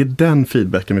är den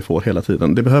feedbacken vi får hela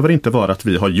tiden. Det behöver inte vara att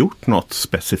vi har gjort något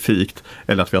specifikt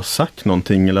eller att vi har sagt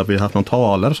någonting eller att vi har haft någon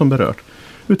talare som berört.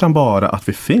 Utan bara att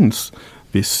vi finns,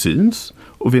 vi syns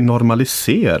och vi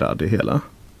normaliserar det hela.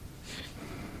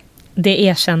 Det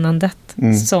erkännandet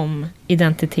som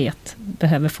identitet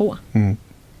behöver få.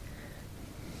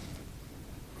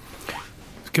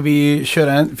 Ska vi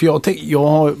köra en... För jag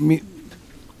har...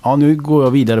 Ja, nu går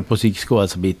jag vidare på psykisk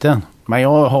ohälsa-biten. Men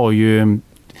jag har ju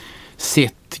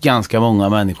sett ganska många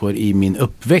människor i min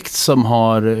uppväxt som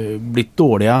har blivit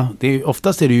dåliga.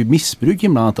 Oftast är det ju missbruk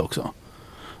ibland också.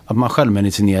 Att man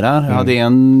självmedicinerar. Jag hade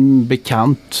en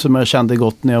bekant som jag kände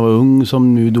gott när jag var ung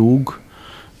som nu dog.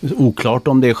 Oklart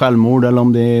om det är självmord eller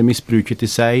om det är missbruket i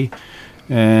sig.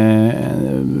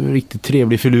 Riktigt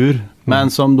trevlig filur.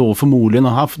 Men som då förmodligen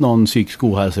har haft någon psykisk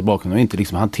ohälsa i bakgrunden och inte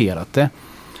liksom hanterat det.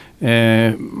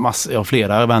 Jag har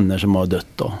flera vänner som har dött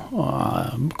då.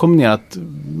 Kombinerat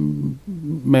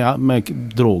med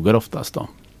droger oftast då.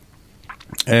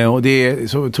 Och det är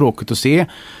så tråkigt att se.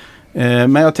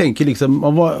 Men jag tänker liksom,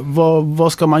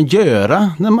 vad ska man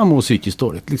göra när man mår psykiskt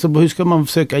dåligt? Liksom, hur ska man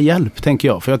söka hjälp, tänker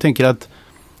jag. För jag tänker att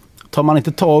tar man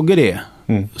inte tag i det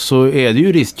så är det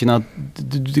ju risken att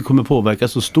det kommer påverka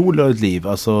så stor del av ditt liv.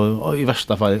 Alltså i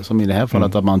värsta fall, som i det här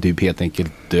fallet, att man typ helt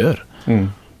enkelt dör.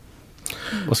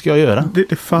 Vad ska jag göra?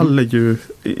 Det faller ju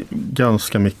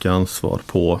ganska mycket ansvar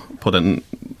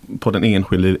på den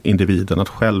enskilda individen att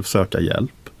själv söka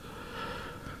hjälp.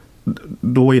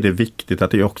 Då är det viktigt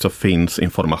att det också finns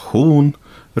information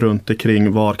runt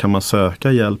omkring. Var kan man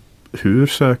söka hjälp? Hur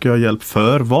söker jag hjälp?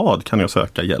 För vad kan jag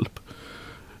söka hjälp?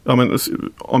 Ja, men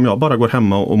om jag bara går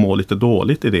hemma och mår lite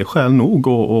dåligt, är det skäl nog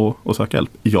att söka hjälp?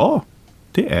 Ja,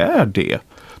 det är det.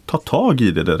 Ta tag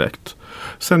i det direkt.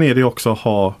 Sen är det också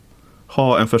att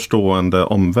ha en förstående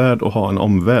omvärld och ha en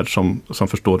omvärld som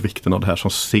förstår vikten av det här,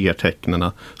 som ser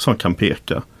tecknena, som kan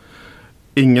peka.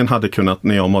 Ingen hade kunnat,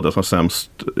 när jag mådde som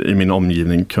sämst i min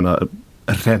omgivning, kunna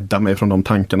rädda mig från de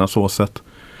tankarna så sett.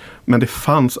 Men det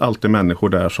fanns alltid människor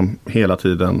där som hela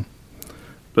tiden,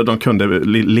 de kunde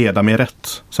leda mig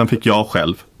rätt. Sen fick jag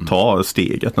själv ta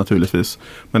steget naturligtvis.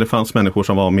 Men det fanns människor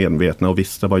som var medvetna och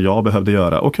visste vad jag behövde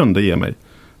göra och kunde ge mig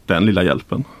den lilla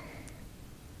hjälpen.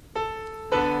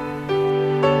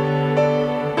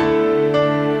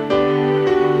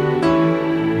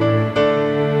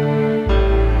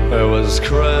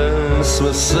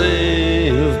 Christmas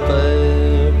Eve,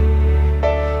 babe,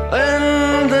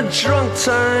 in the drunk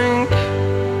tank,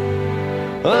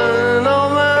 an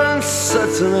old man said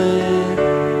to me,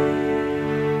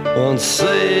 won't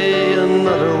see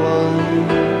another one.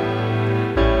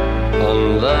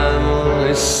 And then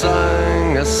he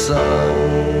sang a song,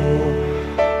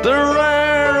 the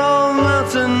rare old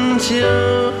mountain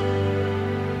tune.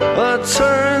 I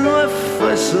turned my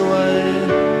face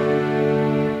away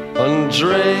and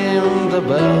dreamed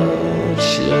about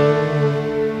you.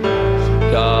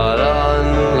 Got on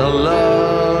a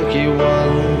lucky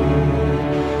one,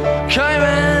 came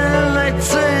in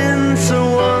 18 to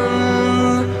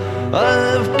 1.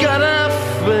 I've got a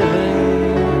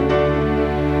feeling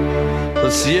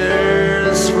this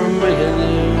year's for me and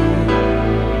you.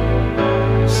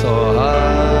 So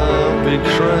happy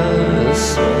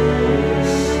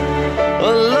Christmas,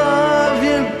 I love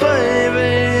you,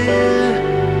 baby.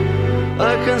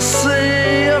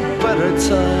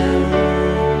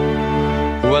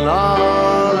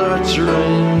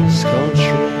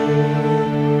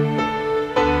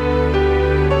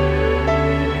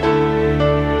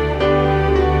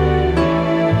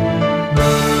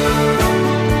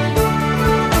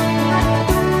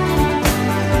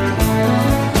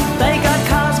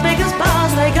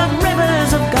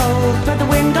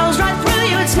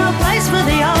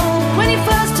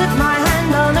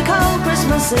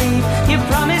 Christmas Eve. You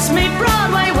promised me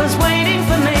Broadway was waiting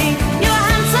for me. You were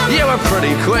handsome. You were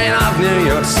pretty queen of New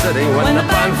York City. When the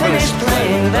band finished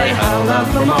playing, they held out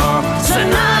for more.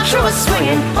 Sinatra was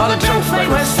swinging, all the drunks they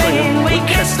were singing. We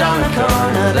kissed on the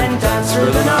corner, then danced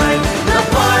through the night. The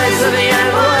boys of the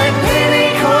NYPD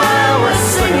choir were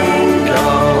singing Go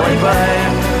Away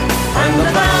Babe, and the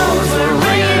bells were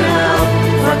ringing out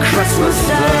for Christmas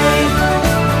Day.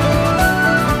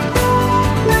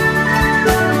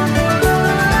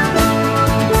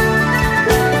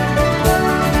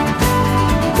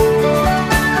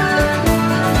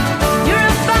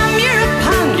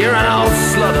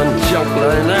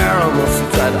 Lying there almost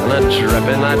dead on a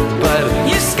dripping night bed.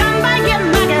 You scumbag, you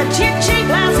maggot, you cheap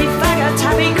lousy faggot.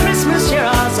 Happy Christmas, you're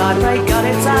ours. I pray God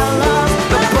it's our love.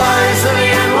 The boys of the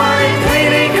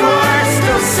NYPD choir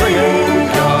still singing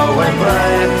Go Away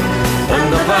Babe, and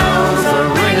the bells are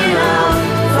ringing out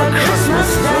for Christmas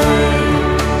Day.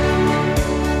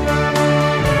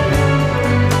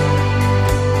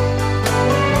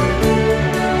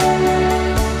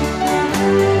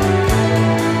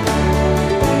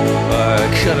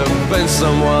 Could have been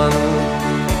someone.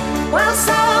 Well,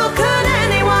 so could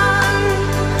anyone.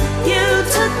 You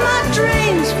took my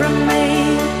dreams from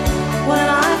me when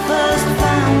I first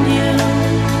found you.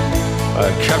 I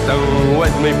kept them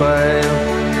with me, babe.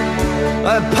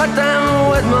 I put them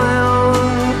with my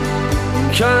own.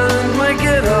 Can't make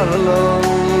it all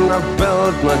alone. I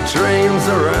built my dreams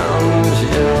around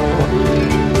you.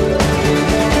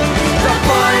 The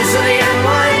boys of the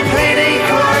NYPD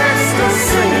choir still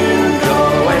singing Go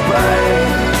Away Babe,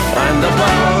 and the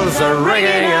bells are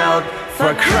ringing out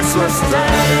for Christmas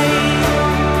Day.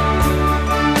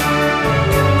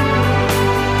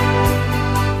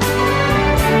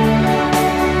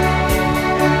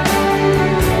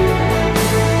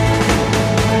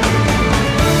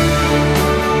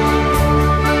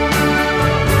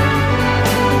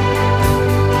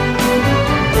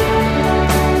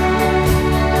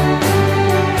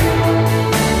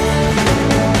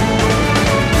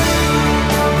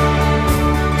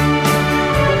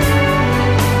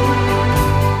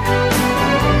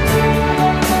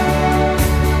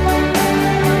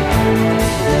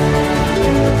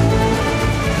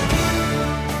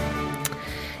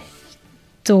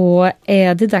 Då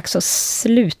är det dags att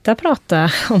sluta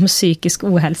prata om psykisk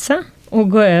ohälsa och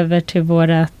gå över till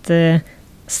vårt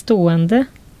stående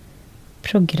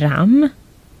program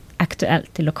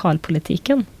Aktuellt i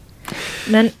lokalpolitiken.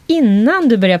 Men innan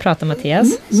du börjar prata,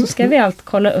 Mattias, så ska vi allt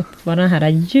kolla upp vad den här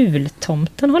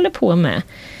jultomten håller på med.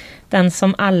 Den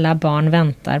som alla barn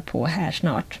väntar på här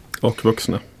snart. Och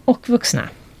vuxna. Och vuxna.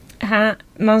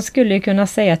 Man skulle ju kunna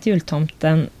säga att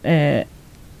jultomten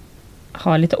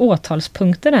har lite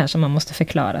åtalspunkter här som man måste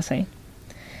förklara sig.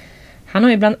 Han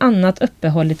har ju bland annat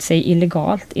uppehållit sig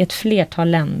illegalt i ett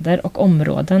flertal länder och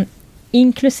områden,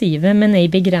 inklusive men ej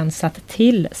begränsat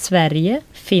till Sverige,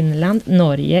 Finland,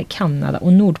 Norge, Kanada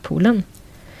och Nordpolen.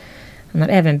 Han har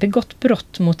även begått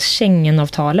brott mot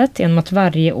Schengenavtalet genom att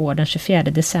varje år den 24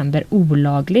 december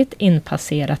olagligt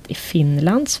inpasserat i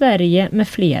Finland, Sverige med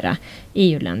flera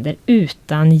EU-länder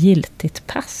utan giltigt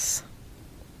pass.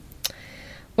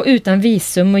 Och utan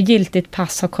visum och giltigt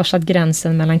pass har korsat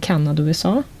gränsen mellan Kanada och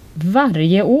USA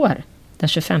varje år den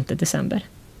 25 december.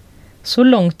 Så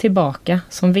långt tillbaka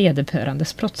som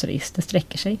vederbörandes brottsregister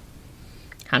sträcker sig.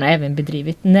 Han har även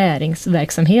bedrivit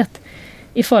näringsverksamhet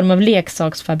i form av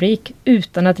leksaksfabrik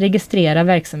utan att registrera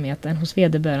verksamheten hos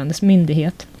vederbörandes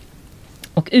myndighet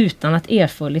och utan att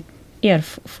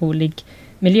erforderlig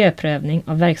miljöprövning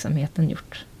av verksamheten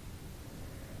gjorts.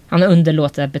 Han har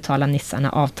underlåtit att betala nissarna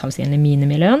avtalsenlig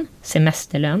minimilön,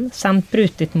 semesterlön samt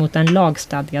brutit mot den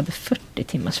lagstadgade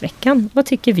 40-timmarsveckan. Vad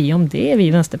tycker vi om det, vi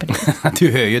i Vänsterpartiet?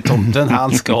 Du hör ju tomten,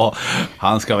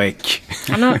 han ska väck.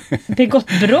 Han har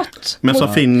begått brott. Men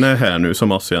som finne här nu så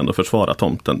måste jag ändå försvara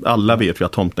tomten. Alla vet ju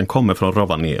att tomten kommer från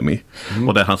Rovaniemi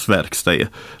och det är hans verkstad är.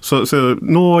 Så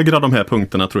några av de här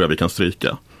punkterna tror jag vi kan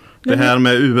stryka. Det här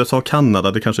med USA och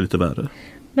Kanada, det kanske är lite värre.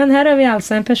 Men här har vi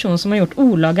alltså en person som har gjort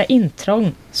olaga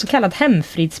intrång, så kallat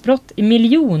hemfridsbrott, i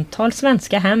miljontals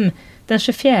svenska hem den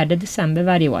 24 december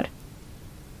varje år.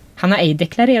 Han har ej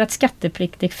deklarerat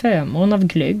skattepliktig förmån av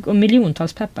glögg och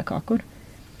miljontals pepparkakor.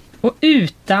 Och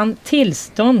utan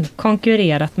tillstånd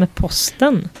konkurrerat med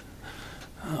posten.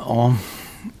 Ja,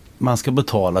 man ska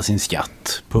betala sin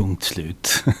skatt, punkt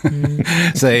slut,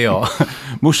 säger jag.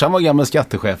 Morsan var gammal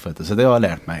skattechef, så det har jag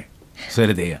lärt mig. Så är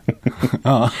det.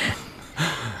 Ja.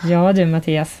 Ja du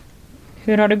Mattias,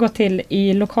 hur har det gått till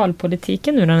i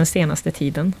lokalpolitiken nu den senaste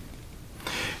tiden?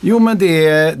 Jo, men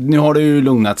nu har det ju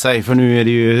lugnat sig, för nu är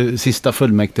det ju sista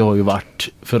fullmäktige har ju varit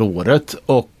för året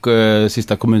och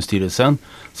sista kommunstyrelsen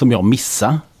som jag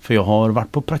missade, för jag har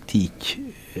varit på praktik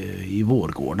i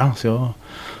Vårgårda, så jag har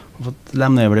fått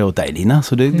lämna över det åt dig, Lina,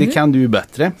 så det kan du ju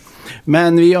bättre.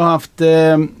 Men vi har haft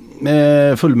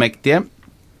fullmäktige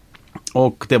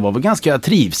och det var väl ganska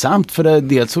trivsamt, för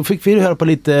dels så fick vi höra på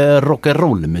lite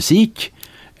rock'n'roll-musik.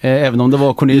 Även om det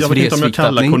var Cornelis Jag vet inte om jag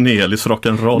kallar Cornelis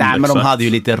rock'n'roll. Nej, men de hade ju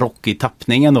lite rock i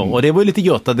tappningen då. Och det var ju lite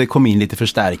gött att det kom in lite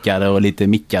förstärkare och lite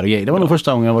mickar och grejer. Det var nog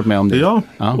första gången jag varit med om det. Ja.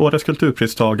 Årets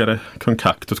kulturpristagare Kung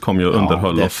Kaktus kom ju och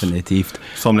underhöll definitivt.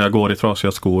 oss. Som när jag går i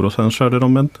trasiga skor, och sen körde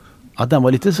de en... Ja, den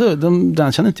var lite så,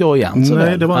 den kände inte jag igen så nej,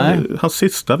 väl. Det var hans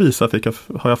sista visa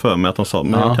har jag för mig att de sa,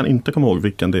 men jag kan inte komma ihåg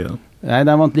vilken det är. Nej,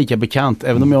 den var inte lika bekant,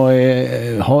 även om jag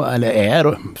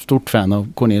är stort fan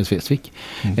av Cornelis Vreeswijk.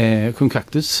 Kung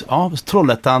Kaktus,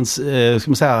 Trollhättans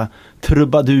ska man säga,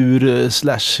 trubadur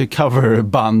 /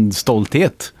 coverband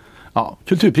stolthet. Ja,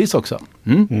 kulturpris också.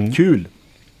 Kul.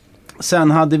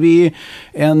 Sen hade vi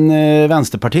en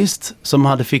vänsterpartist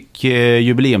som fick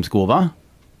jubileumsgåva.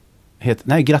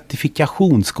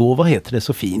 Gratifikationsgåva heter det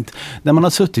så fint. När man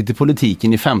har suttit i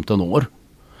politiken i 15 år.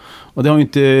 Och det har ju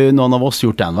inte någon av oss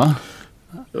gjort än, va?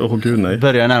 Gud, nej.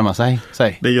 Börjar närma sig.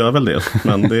 Det gör väl det,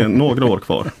 men det är några år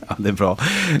kvar. Ja, det är bra.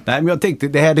 Nej, men jag tänkte,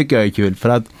 det här tycker jag är kul, för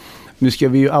att nu ska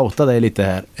vi ju outa dig lite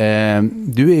här.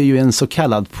 Du är ju en så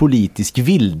kallad politisk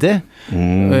vilde.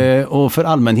 Och för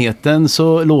allmänheten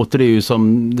så låter det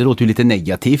ju lite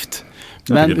negativt.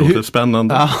 Men det låter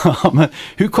spännande. Men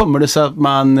hur kommer det sig att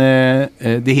man,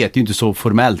 det heter ju inte så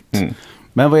formellt.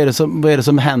 Men vad är det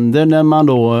som händer när man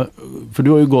då, för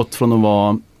du har ju gått från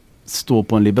att stå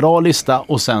på en liberal lista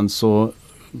och sen så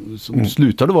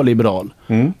slutar du vara liberal.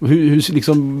 Hur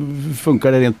liksom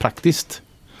funkar det rent praktiskt?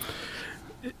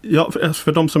 Ja,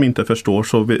 för de som inte förstår,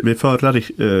 så vid förra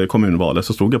kommunvalet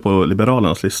så stod jag på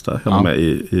Liberalernas lista. Jag var med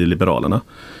i Liberalerna.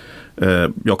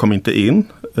 Jag kom inte in.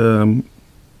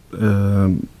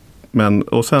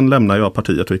 Och sen lämnade jag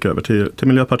partiet och gick över till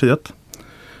Miljöpartiet.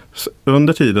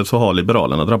 Under tiden så har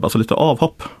Liberalerna drabbats av lite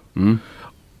avhopp.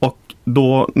 Och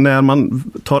då när man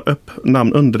tar upp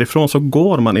namn underifrån så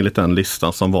går man enligt den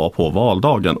listan som var på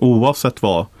valdagen, oavsett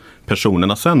vad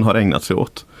personerna sen har ägnat sig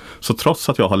åt. Så trots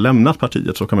att jag har lämnat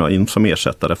partiet så kommer jag in som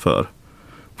ersättare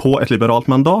på ett liberalt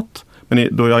mandat. Men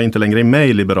då jag inte längre är med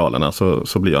i Liberalerna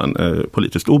så blir jag en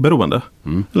politiskt oberoende.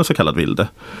 Eller så kallad vilde.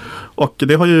 Och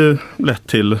det har ju lett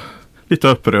till lite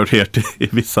upprördhet i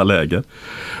vissa läger.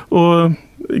 Och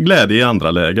glädje i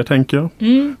andra läger, tänker jag.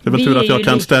 Det är väl tur att jag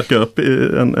kan stärka upp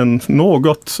en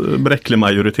något bräcklig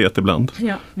majoritet ibland.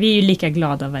 Ja, vi är ju lika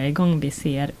glada varje gång vi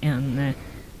ser en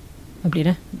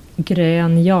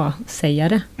grön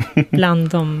ja-sägare bland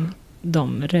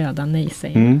de röda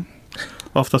nej-sägarna.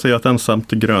 Ofta ser jag ett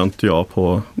ensamt grönt ja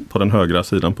på den högra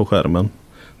sidan på skärmen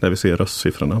när vi ser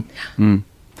röstsiffrorna.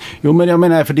 Jo, men jag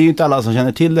menar, för det är ju inte alla som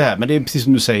känner till det här, men det är precis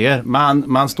som du säger,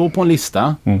 man står på en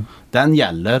lista, den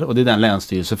gäller och det är den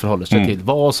länsstyrelsen förhåller sig till,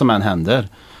 vad som än händer.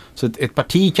 Så ett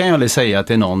parti kan ju aldrig säga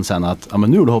till någon sen att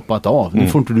men nu har du hoppat av, nu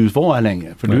får inte du vara här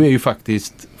längre, för du är ju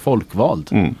faktiskt folkvald.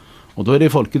 Och då är det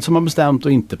folket som har bestämt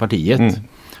och inte partiet.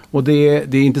 Och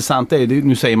det intressanta är,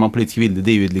 nu säger man politisk vilde,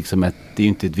 det är ju liksom det är ju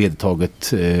inte ett vedertaget,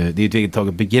 det är ett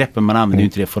vedertaget begrepp, men man använder ju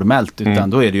inte det formellt, utan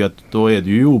då är det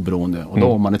ju oberoende, och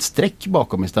då har man ett streck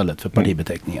bakom istället för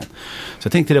partibeteckningen. Så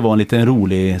jag tänkte det var en liten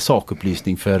rolig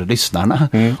sakupplysning för lyssnarna.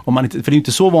 För det är ju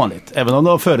inte så vanligt, även om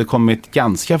det har förekommit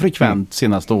ganska frekvent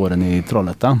senaste åren i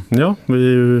Trollhättan. Ja, vi är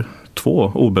ju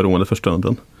 2 oberoende för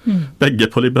stunden. Bägge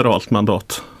på liberalt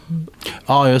mandat.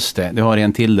 Ja, just det. Det har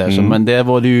en till där. Men det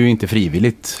var det ju inte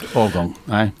frivilligt avgång.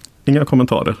 Nej. Inga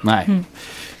kommentarer. Nej.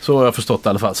 Så har jag förstått i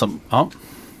alla fall.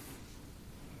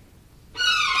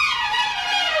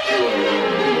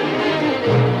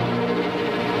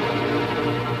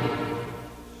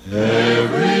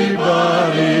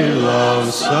 Everybody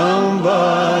loves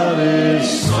somebody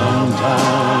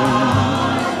sometime.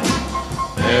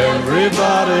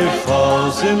 Everybody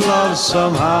falls in love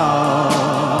somehow.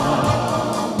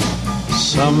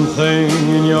 Something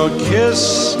in your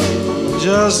kiss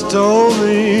just told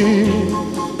me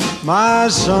my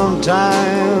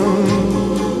sometime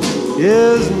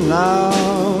is now.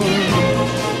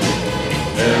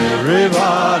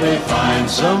 Everybody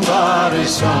finds somebody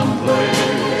someplace.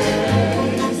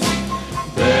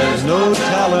 There's no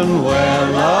telling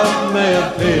where love may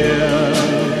appear.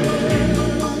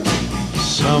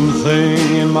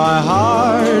 Something in my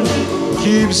heart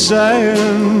keeps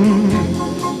saying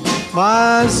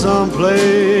my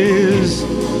someplace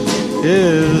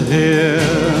is here.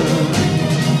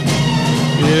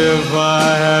 If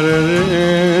I had it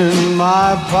in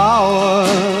my power,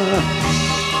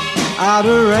 I'd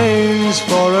arrange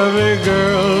for every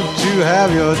girl to have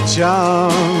your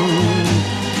charm.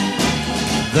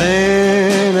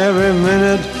 Then every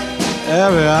minute,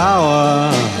 every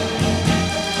hour,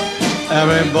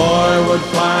 every boy would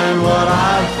find what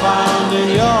I found in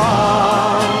your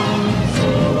arms.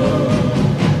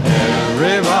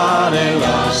 Everybody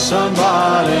loves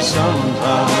somebody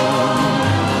sometime.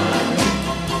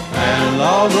 And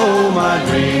although my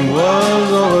dream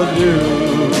was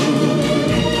overdue,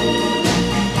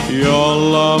 your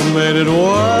love made it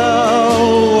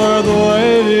well worth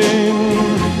waiting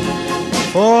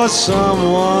for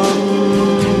someone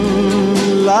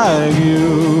like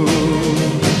you.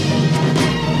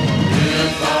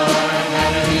 If I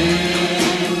had it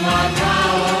in my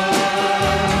power,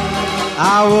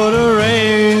 I would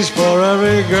arrange for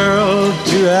every girl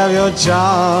to have your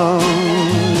charm.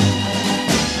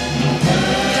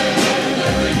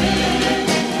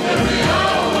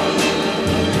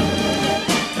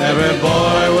 Every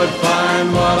boy would find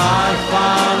what I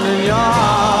found in your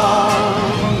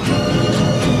arms.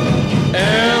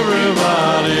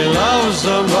 Everybody loves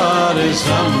somebody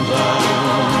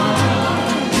sometime.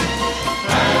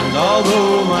 And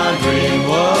although my dream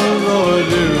was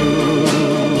overdue,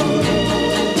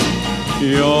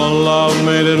 your love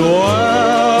made it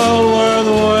well worth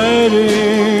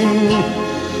waiting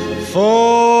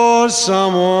for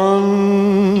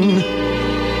someone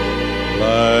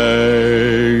like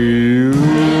you.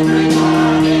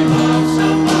 Everybody loves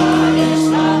somebody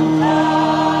sometime.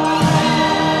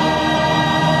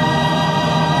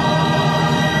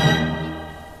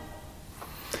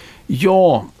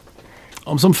 Ja,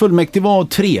 som fullmäktig var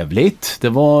trevligt. Det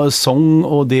var sång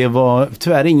och det var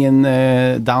tyvärr ingen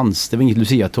dans. Det var inget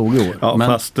Lucia-tåg i år. Ja, men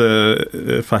fast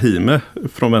Fahime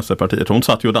från Vänsterpartiet, hon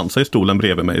satt ju och dansade i stolen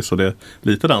bredvid mig, så det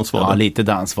lite dans var det. Ja, lite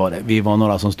dans var det. Vi var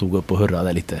några som stod upp och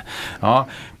hurrade lite. Ja,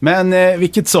 men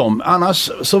vilket som.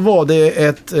 Annars så var det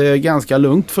ett ganska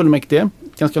lugnt fullmäktige.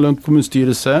 Ganska lugnt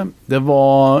kommunstyrelse. Det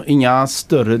var inga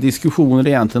större diskussioner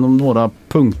egentligen om några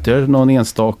punkter. Någon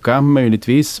enstaka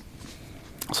möjligtvis.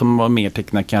 Som var mer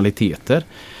teknikaliteter.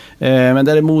 Men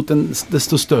däremot en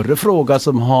desto större fråga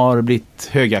som har blivit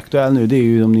högaktuell nu, det är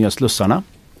ju de nya slussarna.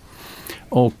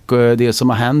 Och det som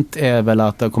har hänt är väl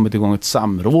att det har kommit igång ett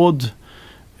samråd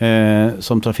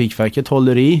som Trafikverket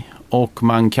håller i. Och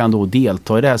man kan då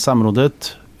delta i det här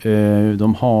samrådet.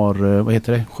 De har, vad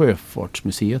heter det?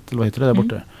 Sjöfartsmuseet, eller vad heter det där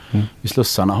borta? I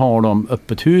slussarna har de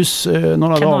öppet hus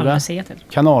några Kanalmuseet dagar.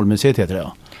 Kanalmuseet heter det,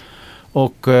 ja.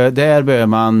 Och där bör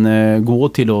man gå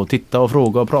till och titta och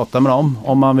fråga och prata med dem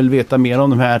om man vill veta mer om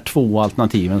de här två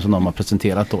alternativen som de har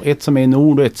presenterat då. Ett som är i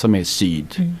nord och ett som är i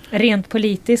syd. Rent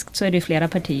politiskt så är det flera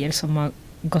partier som har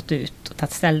gått ut och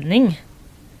tagit ställning.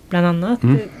 Bland annat.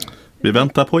 Vi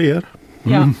väntar på er.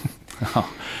 Ja.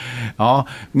 Ja,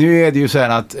 nu är det ju så här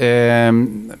att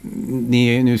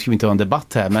nu ska vi inte ha en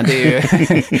debatt här, men det är ju,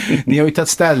 ni har ju tagit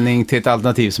ställning till ett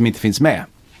alternativ som inte finns med.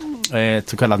 Ett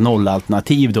så kallat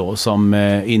nollalternativ då, som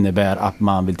innebär att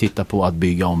man vill titta på att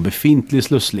bygga om befintlig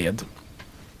slussled.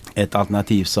 Ett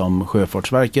alternativ som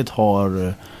Sjöfartsverket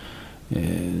har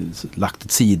lagt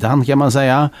åt sidan, kan man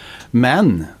säga,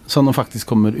 men som de faktiskt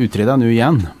kommer utreda nu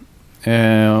igen.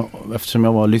 Eftersom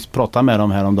jag var och pratade med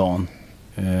dem häromdagen,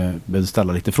 behövde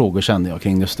ställa lite frågor kände jag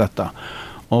kring just detta.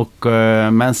 Och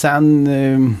men sen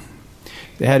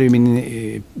det här är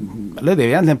ju eller det är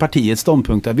egentligen partiets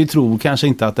ståndpunkt att vi tror kanske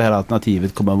inte att det här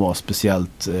alternativet kommer att vara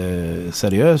speciellt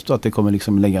seriöst och att det kommer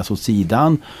liksom läggas åt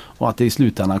sidan och att det i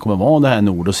slutändan kommer att vara det här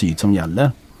nord och syd som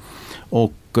gäller.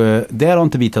 Och där har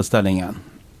inte vi tagit ställning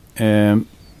än.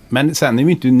 Men sen är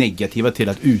vi inte negativa till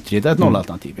att utreda ett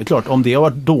nollalternativ. Det är klart, om det har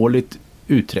varit dåligt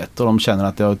utrett och de känner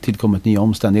att det har tillkommit nya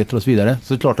omständigheter och så vidare,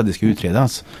 så är det klart att det ska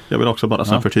utredas. Jag vill också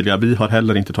bara förtydliga, vi har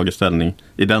heller inte tagit ställning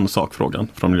i den sakfrågan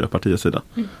från Miljöpartiets sida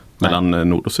mellan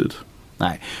nord och syd.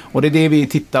 Nej, och det är det vi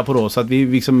tittar på då, så att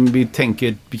vi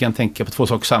kan tänka på två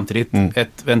saker samtidigt.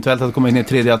 Eventuellt att det kommer in ett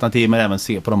tredje alternativ, men även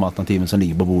se på de alternativen som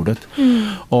ligger på bordet.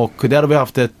 Och där har vi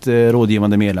haft ett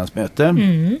rådgivande medlemsmöte.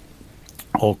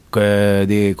 Och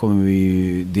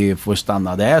det får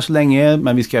stanna där så länge,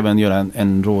 men vi ska även göra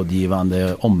en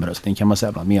rådgivande omröstning, kan man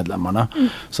säga, bland medlemmarna,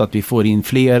 så att vi får in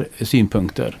fler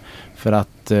synpunkter, för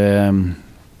att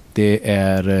det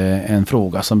är en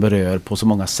fråga som berör på så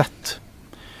många sätt.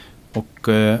 Och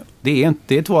det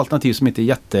är två alternativ som inte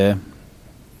är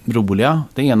jätteroliga.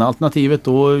 Det ena alternativet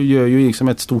då gör ju liksom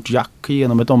ett stort jack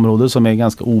genom ett område som är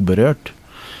ganska oberört,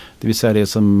 det vill säga det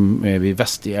som är vid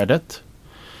Västergärdet.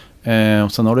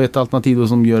 Och sen har du ett alternativ då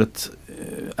som gör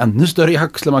ännu större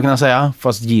jakt skulle man kunna säga,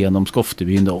 fast genom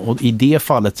Skoftebyn då. Och i det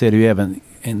fallet så är det ju även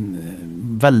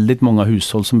väldigt många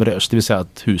hushåll som berörs, det vill säga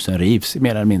att husen rivs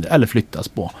mer eller mindre eller flyttas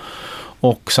på.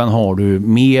 Och sen har du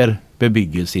mer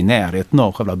bebyggelse i närheten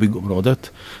av själva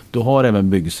byggområdet. Du har även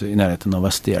bebyggelse i närheten av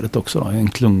Västergärdet också då, en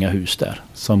klunga hus där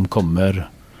som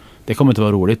det kommer inte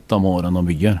vara roligt de åren de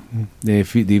bygger. Det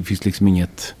finns liksom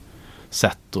inget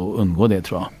sätt att undgå det,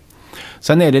 tror jag.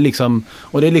 Sen är det liksom,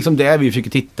 och det är liksom där vi försöker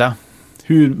titta.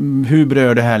 Hur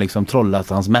berör det här liksom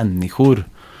Trollhättans människor?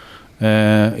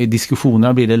 I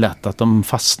diskussionerna blir det lätt att de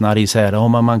fastnar i så här,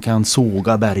 om man kan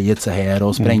såga berget så här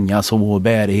och spränga så,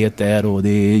 bärighet där och det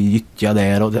är gyttja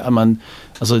där. Och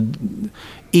alltså,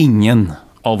 ingen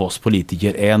av oss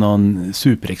politiker är någon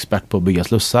superexpert på att bygga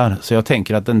slussar. Så jag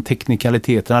tänker att den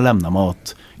teknikaliteterna lämnar man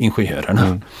åt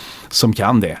ingenjörerna som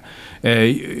kan det.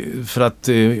 För att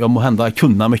jag må hända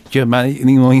kunna mycket, men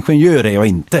någon ingenjör är jag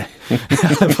inte. I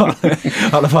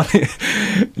alla fall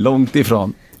långt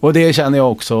ifrån. Och det känner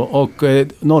jag också. Och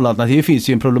nollalternativet finns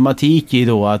ju en problematik i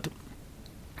då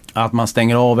att man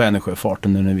stänger av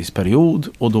Vänersjöfarten under en viss period.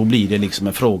 Och då blir det liksom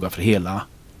en fråga för hela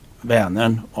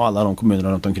Vänern och alla de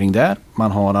kommunerna runt omkring där.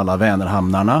 Man har alla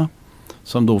Vänerhamnarna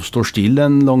som då står still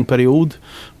en lång period.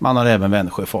 Man har även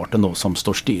Vänersjöfarten då som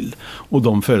står still. Och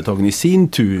de företagen i sin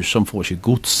tur som får sitt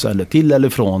gods eller till eller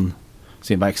från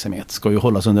sin verksamhet ska ju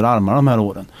hållas under armarna de här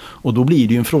åren. Och då blir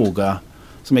det ju en fråga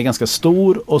som är ganska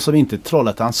stor och som inte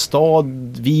Trollhättans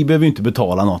stad, vi behöver inte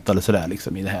betala något eller sådär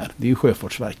liksom i det här. Det är ju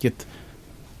Sjöfartsverket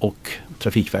och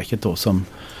Trafikverket då som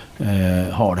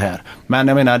har det här. Men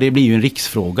jag menar, det blir ju en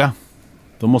riksfråga.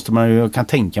 Då måste man ju, jag kan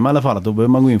tänka mig i alla fall att då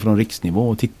behöver man gå in från riksnivå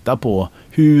och titta på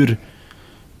hur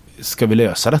ska vi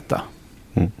lösa detta.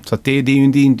 Så att det är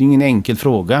ju ingen enkel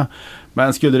fråga.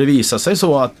 Men skulle det visa sig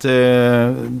så att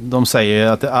de säger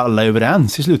att alla är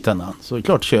överens i slutändan, så är det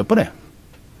klart, köp på det.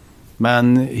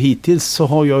 Men hittills så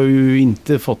har jag ju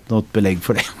inte fått något belägg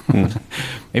för det.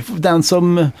 Den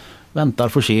som väntar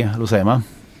får se, eller vad säger man?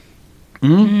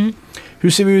 Hur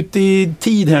ser vi ut i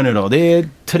tid här nu då? Det är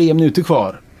 3 minuter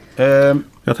kvar.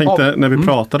 Jag tänkte när vi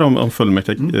pratade om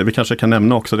fullmäktige, vi kanske kan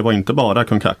nämna också, det var inte bara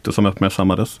Kung Kaktus som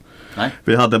uppmärksammades. Nej.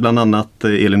 Vi hade bland annat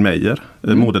Elin Meijer,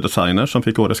 modedesigner, som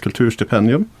fick årets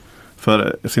kulturstipendium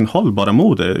för sin hållbara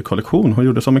modekollektion. Hon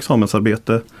gjorde som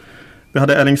examensarbete. Vi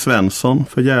hade Erling Svensson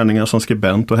för gärningar som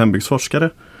skribent och hembygdsforskare.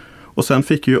 Och sen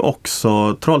fick ju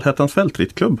också Trollhättans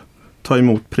fältrittklubb ta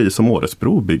emot pris som årets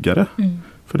brobyggare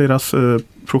för deras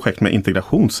projekt med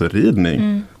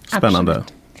integrationsridning. Spännande.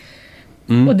 Absolut.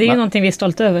 Och det är ju någonting vi är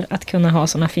stolta över, att kunna ha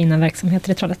sådana fina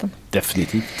verksamheter i Trollhättan.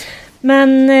 Definitivt.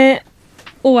 Men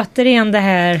återigen det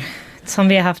här som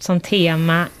vi har haft som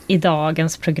tema i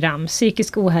dagens program,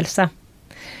 psykisk ohälsa.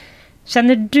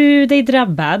 Känner du dig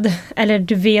drabbad eller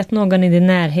du vet någon i din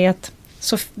närhet,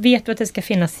 så vet du att det ska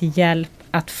finnas hjälp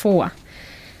att få.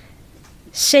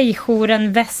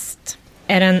 Tjejjouren Väst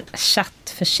är en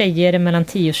chatt för tjejer mellan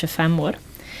 10 och 25 år.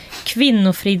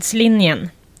 Kvinnofridslinjen,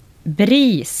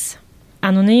 BRIS,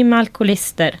 Anonyma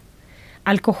alkoholister,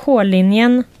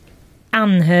 Alkohollinjen,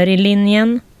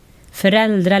 Anhöriglinjen,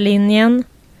 Föräldralinjen,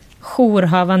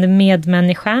 Jourhavande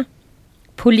medmänniska,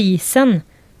 Polisen,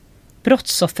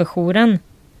 Brottsofferjouren,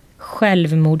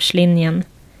 Självmordslinjen,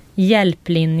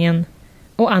 Hjälplinjen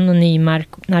och Anonyma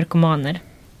narkomaner.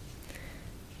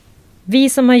 Vi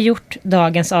som har gjort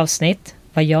dagens avsnitt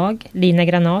var jag, Lina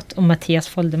Granat och Mattias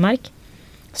Foldermark.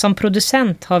 Som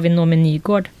producent har vi Noomi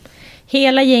Nygård.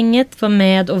 Hela gänget var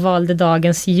med och valde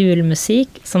dagens julmusik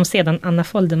som sedan Anna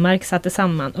Foldermark satte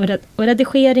samman. Och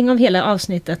redigering av hela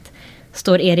avsnittet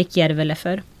står Erik Järvele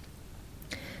för.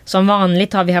 Som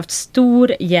vanligt har vi haft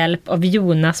stor hjälp av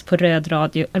Jonas på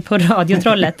Radio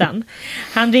Trollhättan.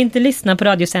 Han vill inte lyssna på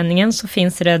radiosändningen, så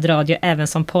finns Röd Radio även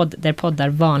som podd där poddar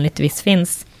vanligtvis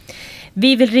finns.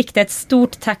 Vi vill rikta ett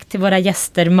stort tack till våra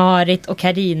gäster Marit och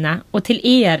Karina och till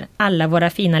er alla våra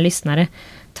fina lyssnare.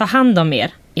 Ta hand om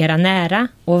er, era nära,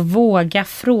 och våga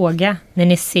fråga när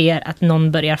ni ser att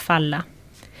någon börjar falla.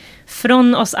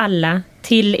 Från oss alla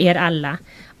till er alla,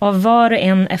 av var och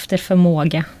en efter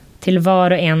förmåga, till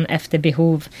var och en efter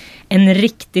behov. En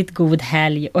riktigt god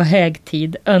helg och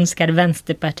högtid önskar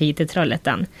Vänsterpartiet i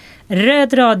Trollhättan.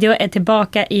 Röd Radio är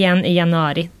tillbaka igen i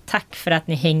januari. Tack för att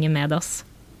ni hänger med oss.